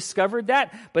first discovered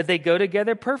that, but they go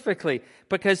together perfectly.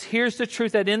 Because here's the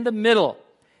truth, that in the middle,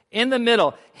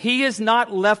 he has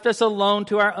not left us alone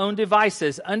to our own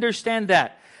devices. Understand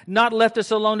that. Not left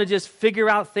us alone to just figure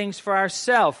out things for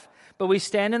ourselves. But we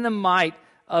stand in the might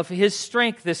of his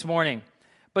strength this morning.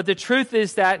 But the truth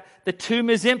is that the tomb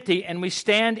is empty, and we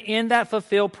stand in that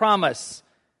fulfilled promise.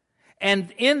 And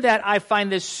in that, I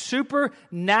find this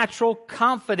supernatural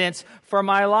confidence for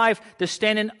my life to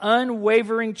stand in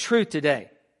unwavering truth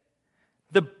today.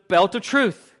 The belt of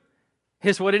truth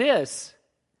is what it is.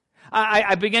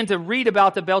 I began to read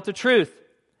about the belt of truth.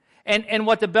 And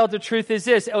what the belt of truth is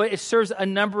this. It serves a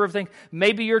number of things.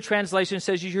 Maybe your translation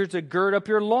says you're to gird up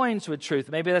your loins with truth.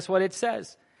 Maybe that's what it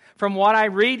says. From what I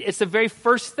read, it's the very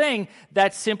first thing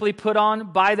that's simply put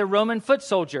on by the Roman foot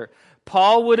soldier.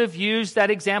 Paul would have used that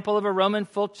example of a Roman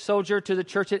foot soldier to the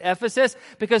church at Ephesus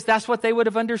because that's what they would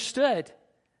have understood.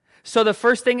 So the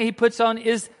first thing he puts on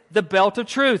is the belt of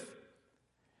truth.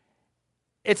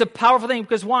 It's a powerful thing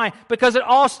because why? Because it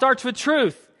all starts with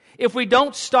truth. If we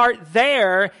don't start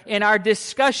there in our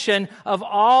discussion of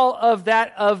all of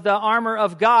that, of the armor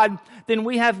of God, then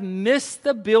we have missed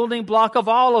the building block of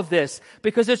all of this,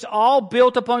 because it's all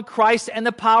built upon Christ and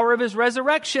the power of his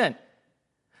resurrection.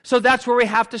 So that's where we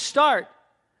have to start.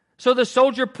 So the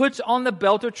soldier puts on the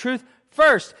belt of truth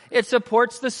first. It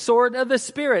supports the sword of the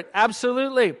Spirit.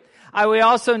 Absolutely. We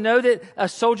also know that a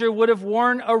soldier would have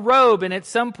worn a robe, and at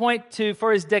some point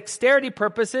for his dexterity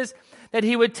purposes, that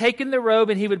he would take in the robe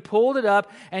and he would pull it up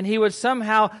and he would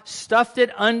somehow stuff it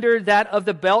under that of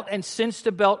the belt and cinch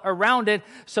the belt around it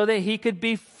so that he could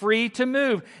be free to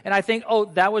move. And I think,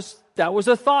 that was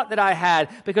a thought that I had,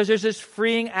 because there's this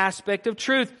freeing aspect of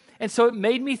truth. And so it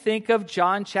made me think of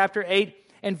John chapter 8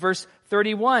 and verse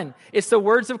 31. It's the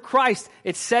words of Christ.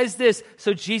 It says this,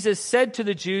 so Jesus said to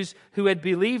the Jews who had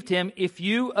believed him, if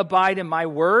you abide in my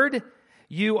word,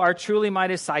 you are truly my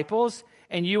disciples,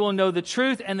 and you will know the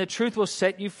truth, and the truth will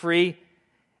set you free.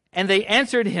 And they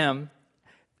answered him.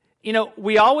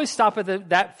 We always stop at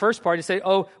that first part and say,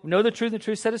 know the truth, and the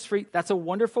truth set us free. That's a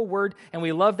wonderful word, and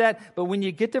we love that. But when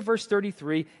you get to verse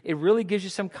 33, it really gives you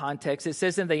some context. It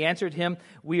says, and they answered him,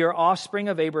 we are offspring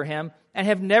of Abraham, and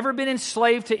have never been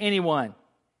enslaved to anyone.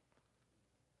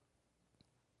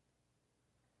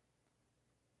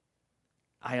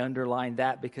 I underlined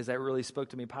that because that really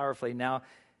spoke to me powerfully. Now,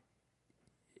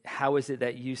 how is it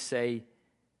that you say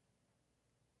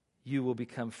you will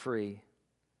become free?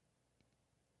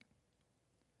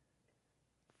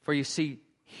 For you see,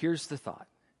 here's the thought.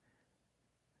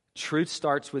 Truth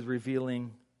starts with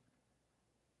revealing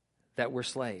that we're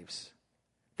slaves.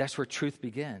 That's where truth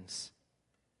begins.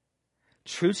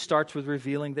 Truth starts with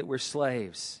revealing that we're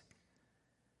slaves.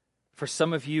 For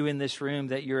some of you in this room,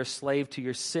 that you're a slave to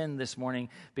your sin this morning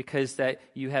because that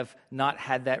you have not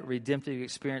had that redemptive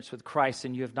experience with Christ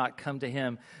and you have not come to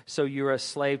him. So you're a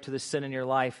slave to the sin in your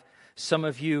life. Some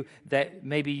of you that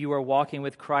maybe you are walking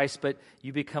with Christ, but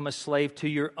you become a slave to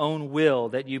your own will,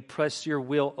 that you press your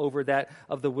will over that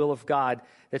of the will of God.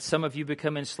 That some of you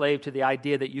become enslaved to the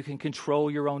idea that you can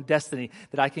control your own destiny,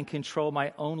 that I can control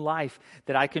my own life,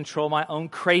 that I control my own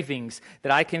cravings,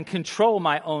 that I can control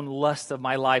my own lust of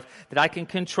my life, that I can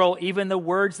control even the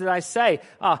words that I say.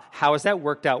 How has that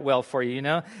worked out well for you,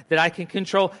 That I can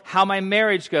control how my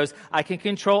marriage goes. I can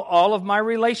control all of my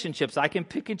relationships. I can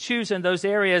pick and choose in those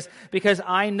areas because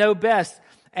I know best.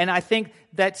 And I think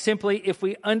that simply if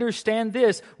we understand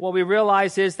this, what we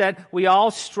realize is that we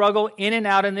all struggle in and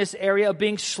out in this area of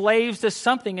being slaves to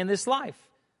something in this life.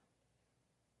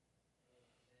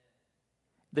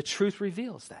 The truth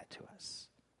reveals that to us.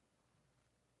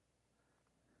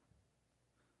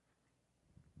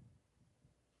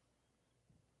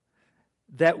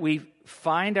 That we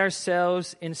find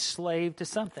ourselves enslaved to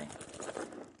something.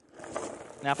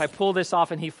 Now, if I pull this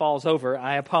off and he falls over,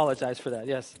 I apologize for that.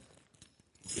 Yes.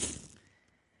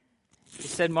 He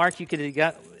said, Mark, you could have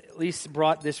at least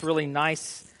brought this really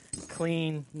nice,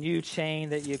 clean, new chain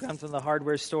that you come from the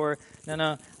hardware store.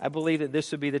 No, I believe that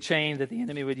this would be the chain that the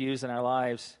enemy would use in our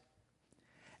lives.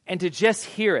 And to just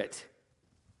hear it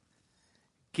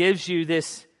gives you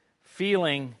this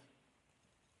feeling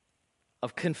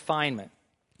of confinement.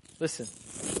 Listen.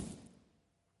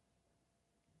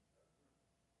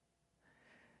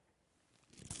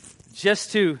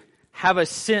 Just to have a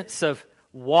sense of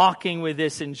walking with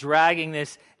this and dragging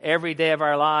this every day of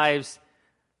our lives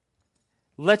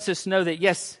lets us know that,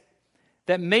 yes,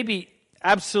 that maybe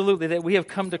absolutely that we have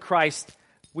come to Christ.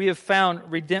 We have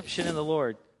found redemption in the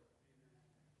Lord.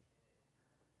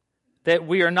 That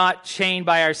we are not chained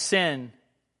by our sin.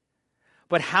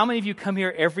 But how many of you come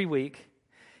here every week?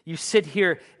 You sit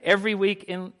here every week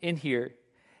in here,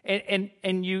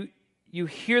 and you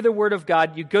hear the Word of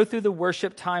God. You go through the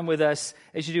worship time with us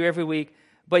as you do every week,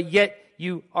 but yet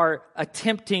you are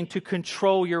attempting to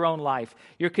control your own life.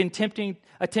 You're attempting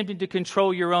to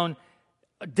control your own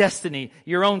destiny,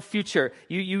 your own future.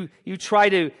 You try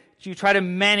to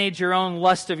manage your own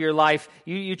lust of your life.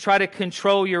 You try to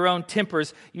control your own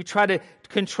tempers. You try to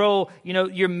control,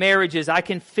 your marriages. I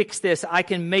can fix this. I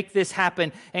can make this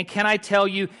happen. And can I tell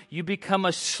you, you become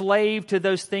a slave to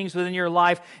those things within your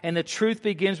life, and the truth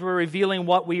begins with revealing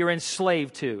what we are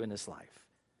enslaved to in this life.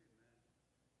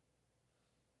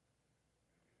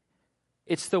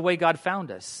 It's the way God found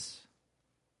us.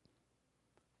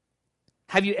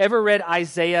 Have you ever read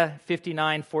Isaiah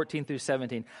 59, 14 through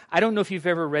 17? I don't know if you've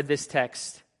ever read this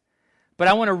text, but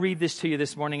I want to read this to you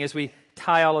this morning as we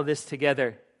tie all of this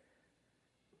together.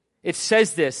 It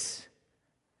says this: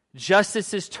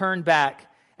 justice is turned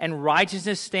back, and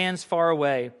righteousness stands far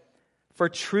away. For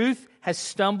truth has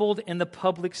stumbled in the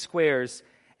public squares,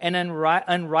 and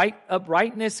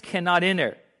uprightness cannot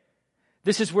enter.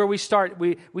 This is where we start.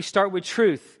 We start with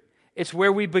truth. It's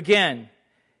where we begin.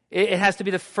 It has to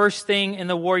be the first thing in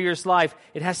the warrior's life.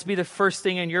 It has to be the first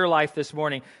thing in your life this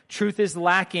morning. Truth is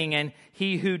lacking, and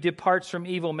he who departs from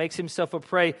evil makes himself a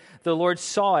prey. The Lord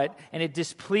saw it, and it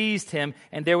displeased him,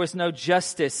 and there was no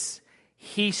justice.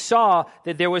 He saw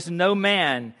that there was no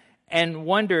man, and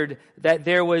wondered that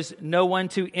there was no one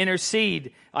to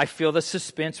intercede. I feel the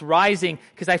suspense rising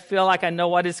because I feel like I know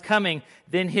what is coming.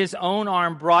 Then his own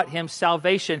arm brought him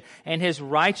salvation, and his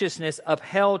righteousness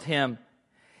upheld him.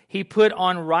 He put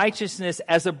on righteousness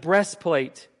as a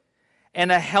breastplate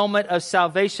and a helmet of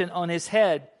salvation on his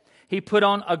head. He put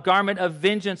on a garment of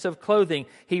vengeance of clothing.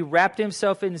 He wrapped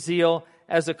himself in zeal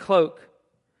as a cloak.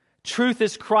 Truth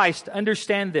is Christ.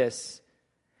 Understand this.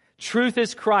 Truth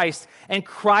is Christ, and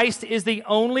Christ is the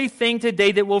only thing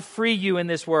today that will free you in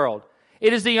this world.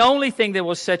 It is the only thing that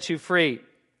will set you free.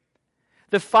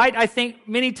 The fight, I think,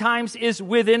 many times is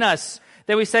within us.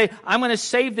 That we say, I'm going to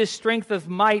save this strength of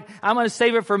might. I'm going to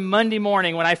save it for Monday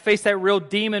morning when I face that real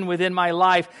demon within my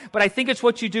life. But I think it's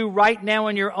what you do right now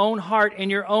in your own heart, in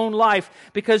your own life.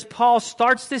 Because Paul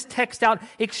starts this text out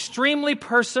extremely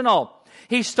personal.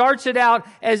 He starts it out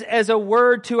as a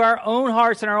word to our own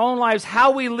hearts and our own lives,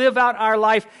 how we live out our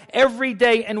life every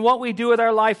day and what we do with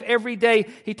our life every day.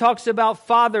 He talks about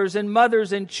fathers and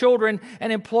mothers and children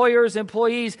and employers,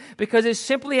 employees, because it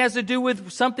simply has to do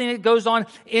with something that goes on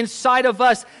inside of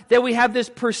us, that we have this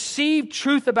perceived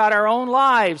truth about our own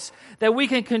lives, that we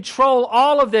can control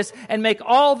all of this and make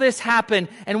all this happen,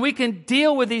 and we can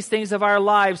deal with these things of our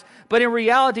lives. But in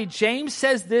reality, James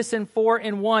says this in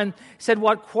 4:1, said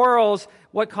what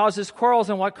causes quarrels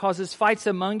and what causes fights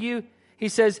among you? He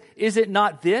says, is it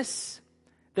not this,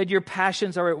 that your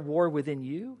passions are at war within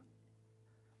you?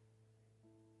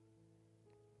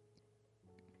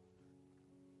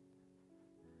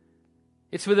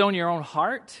 It's within your own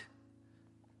heart.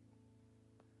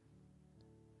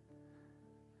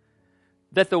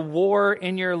 That the war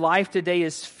in your life today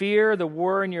is fear. The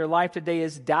war in your life today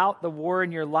is doubt. The war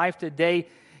in your life today,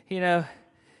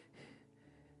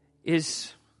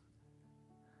 is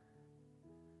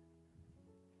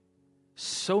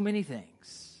so many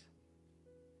things.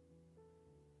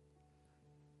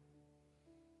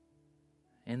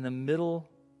 In the middle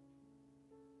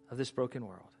of this broken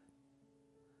world.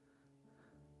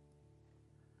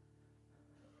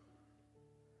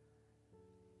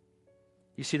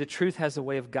 You see, the truth has a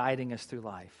way of guiding us through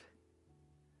life,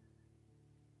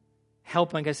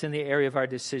 helping us in the area of our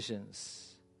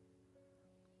decisions.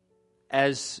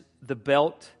 As the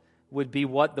belt would be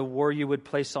what the warrior would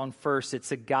place on first,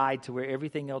 it's a guide to where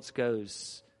everything else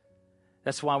goes.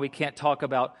 That's why we can't talk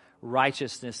about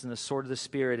righteousness and the sword of the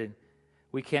Spirit, and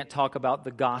we can't talk about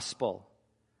the gospel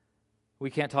We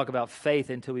can't talk about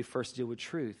faith until we first deal with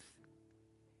truth.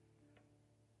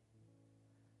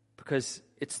 Because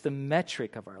it's the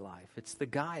metric of our life. It's the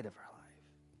guide of our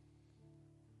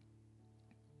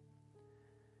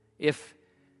life.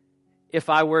 If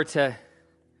I were to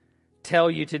tell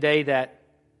you today that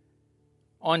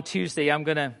on Tuesday I'm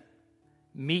going to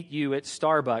meet you at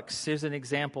Starbucks, here's an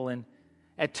example, and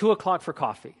at 2 o'clock for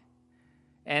coffee.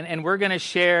 And we're going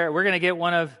to get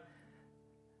one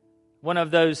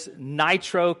of those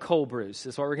nitro cold brews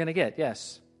is what we're going to get.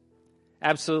 Yes,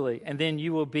 absolutely. And then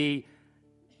you will be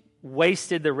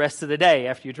wasted the rest of the day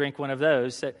after you drink one of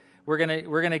those. We're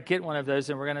going to get one of those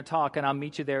and we're going to talk, and I'll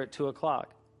meet you there at 2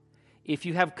 o'clock. If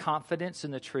you have confidence in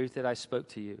the truth that I spoke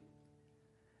to you,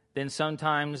 then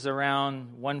sometimes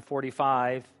around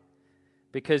 1:45,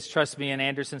 because trust me, in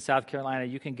Anderson, South Carolina,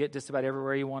 you can get just about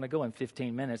everywhere you want to go in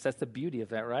 15 minutes. That's the beauty of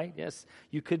that, right? Yes,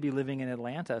 you could be living in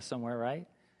Atlanta somewhere, right?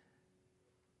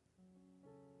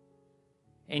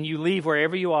 And you leave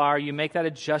wherever you are, you make that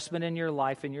adjustment in your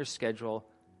life and your schedule,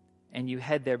 and you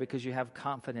head there because you have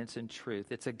confidence in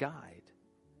truth. It's a guide.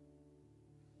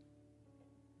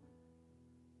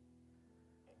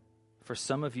 For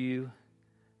some of you,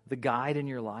 the guide in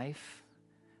your life,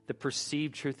 the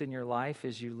perceived truth in your life,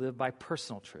 is you live by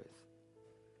personal truth.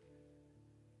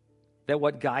 That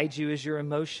what guides you is your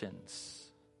emotions.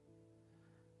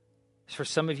 For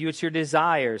some of you, it's your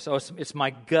desires. Oh, it's my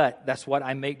gut. That's what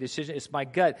I make decisions. It's my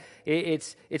gut.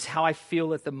 It's how I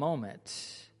feel at the moment.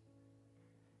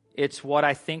 It's what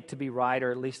I think to be right,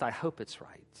 or at least I hope it's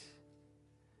right.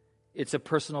 It's a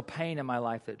personal pain in my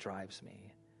life that drives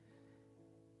me.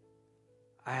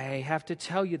 I have to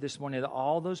tell you this morning that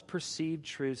all those perceived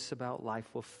truths about life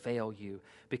will fail you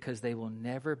because they will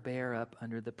never bear up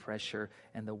under the pressure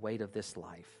and the weight of this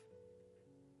life.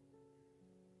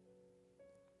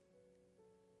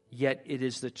 Yet it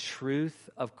is the truth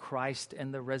of Christ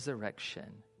and the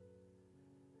resurrection,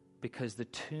 because the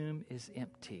tomb is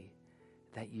empty,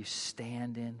 that you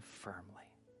stand in firmly.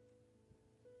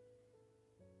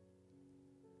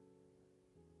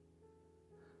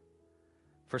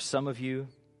 For some of you,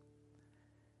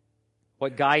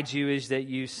 what guides you is that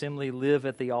you simply live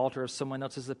at the altar of someone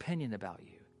else's opinion about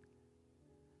you.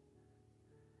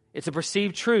 It's a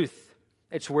perceived truth.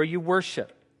 It's where you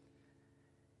worship.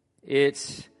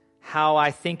 It's how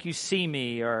I think you see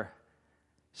me, or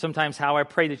sometimes how I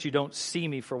pray that you don't see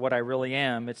me for what I really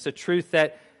am. It's the truth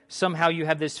that somehow you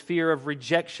have this fear of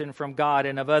rejection from God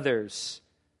and of others,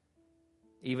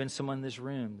 even someone in this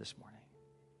room this morning.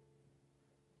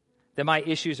 That my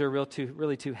issues are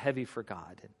really too heavy for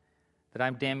God, and that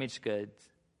I'm damaged goods.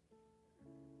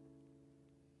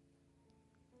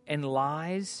 And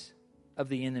lies of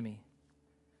the enemy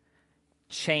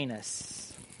chain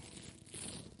us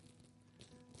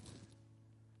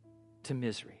to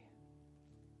misery.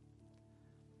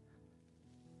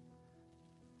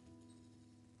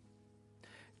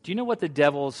 Do you know what the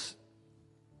devil's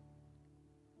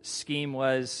scheme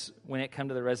was when it came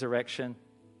to the resurrection?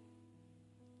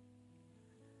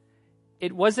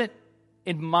 It wasn't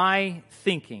in my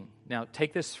thinking. Now,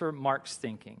 take this for Mark's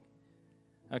thinking,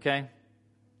 okay?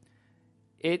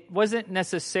 It wasn't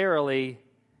necessarily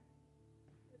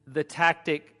the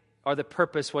tactic or the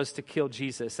purpose was to kill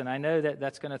Jesus. And I know that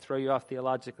that's going to throw you off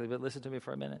theologically, but listen to me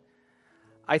for a minute.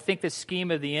 I think the scheme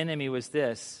of the enemy was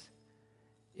this.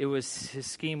 His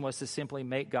scheme was to simply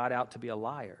make God out to be a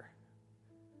liar.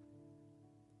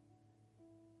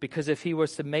 Because if he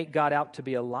was to make God out to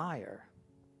be a liar,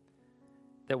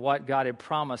 that what God had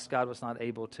promised God was not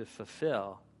able to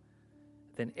fulfill,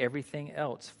 then everything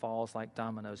else falls like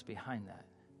dominoes behind that.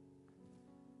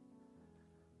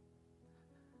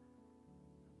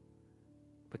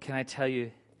 But can I tell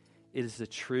you, it is the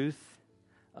truth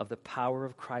of the power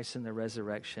of Christ and the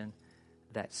resurrection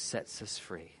that sets us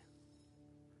free.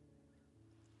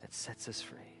 That sets us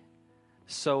free.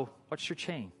 So, what's your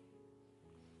chain?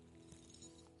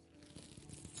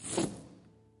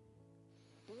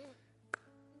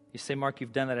 You say, Mark,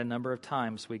 you've done that a number of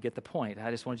times. We get the point. I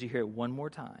just wanted you to hear it one more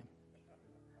time.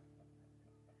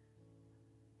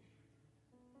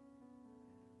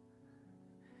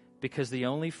 Because the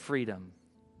only freedom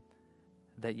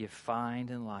that you find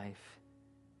in life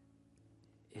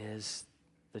is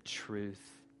the truth,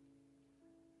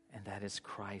 and that is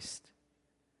Christ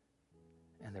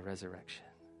and the resurrection.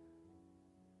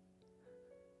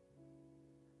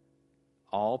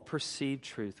 All perceived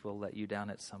truth will let you down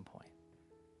at some point.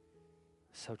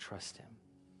 So trust him.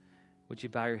 Would you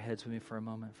bow your heads with me for a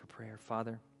moment for prayer?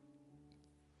 Father,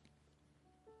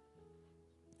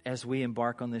 as we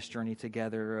embark on this journey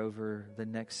together over the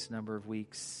next number of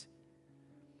weeks,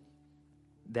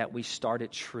 that we start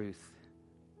at truth,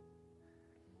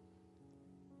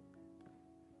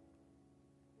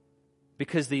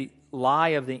 Because the lie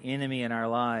of the enemy in our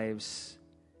lives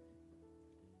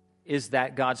is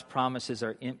that God's promises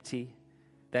are empty,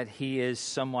 that He is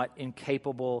somewhat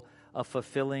incapable of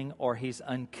fulfilling, or He's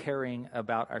uncaring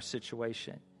about our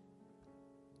situation.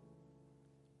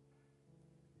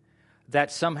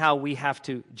 That somehow we have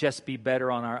to just be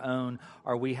better on our own,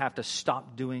 or we have to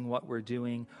stop doing what we're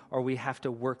doing, or we have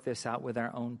to work this out with our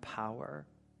own power.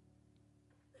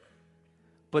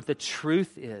 But the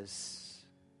truth is,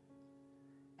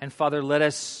 and Father, let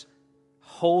us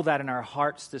hold that in our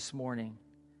hearts this morning,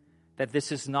 that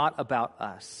this is not about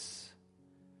us.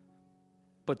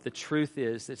 But the truth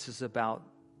is, this is about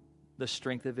the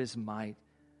strength of His might,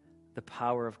 the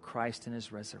power of Christ in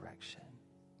His resurrection.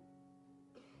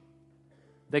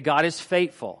 That God is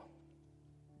faithful.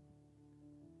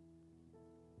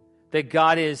 That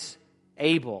God is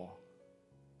able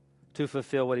to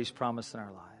fulfill what He's promised in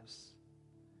our lives.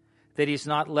 That He's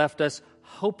not left us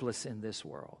hopeless in this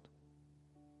world.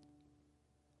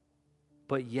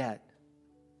 But yet,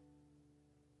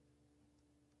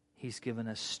 He's given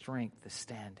us strength to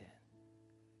stand in.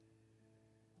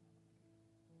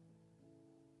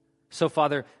 So,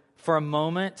 Father, for a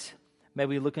moment, may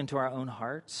we look into our own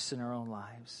hearts and our own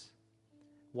lives.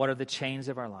 What are the chains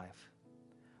of our life?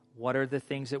 What are the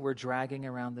things that we're dragging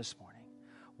around this morning?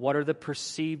 What are the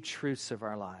perceived truths of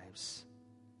our lives?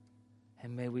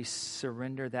 And may we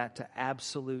surrender that to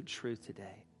absolute truth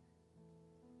today,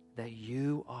 that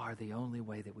You are the only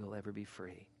way that we'll ever be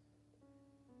free.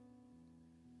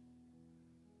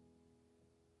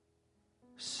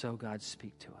 So, God,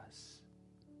 speak to us.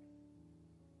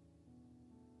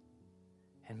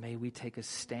 And may we take a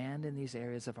stand in these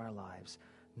areas of our lives,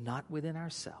 not within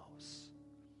ourselves,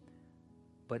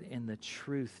 but in the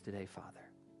truth today, Father,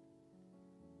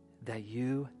 that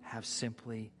You have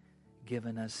simply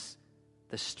given us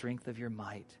the strength of Your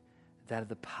might, that of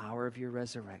the power of Your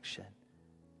resurrection,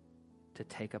 to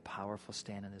take a powerful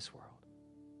stand in this world.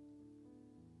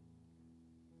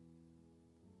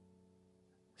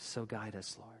 So guide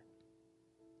us, Lord.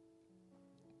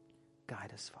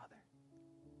 Guide us, Father.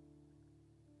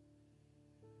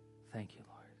 Thank You,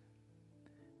 Lord.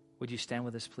 Would you stand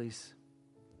with us, please?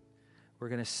 We're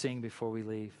going to sing before we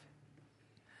leave.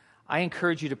 I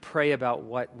encourage you to pray about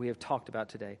what we have talked about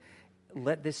today.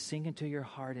 Let this sink into your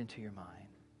heart, into your mind.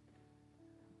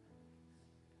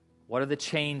 What are the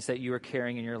chains that you are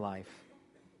carrying in your life?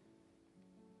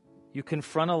 You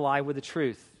confront a lie with the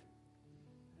truth.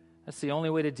 That's the only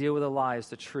way to deal with a lie, is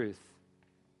the truth.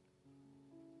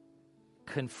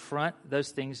 Confront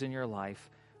those things in your life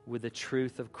with the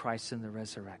truth of Christ and the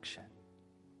resurrection.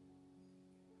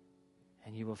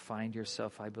 And you will find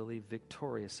yourself, I believe,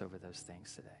 victorious over those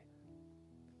things today.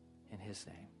 In His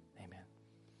name.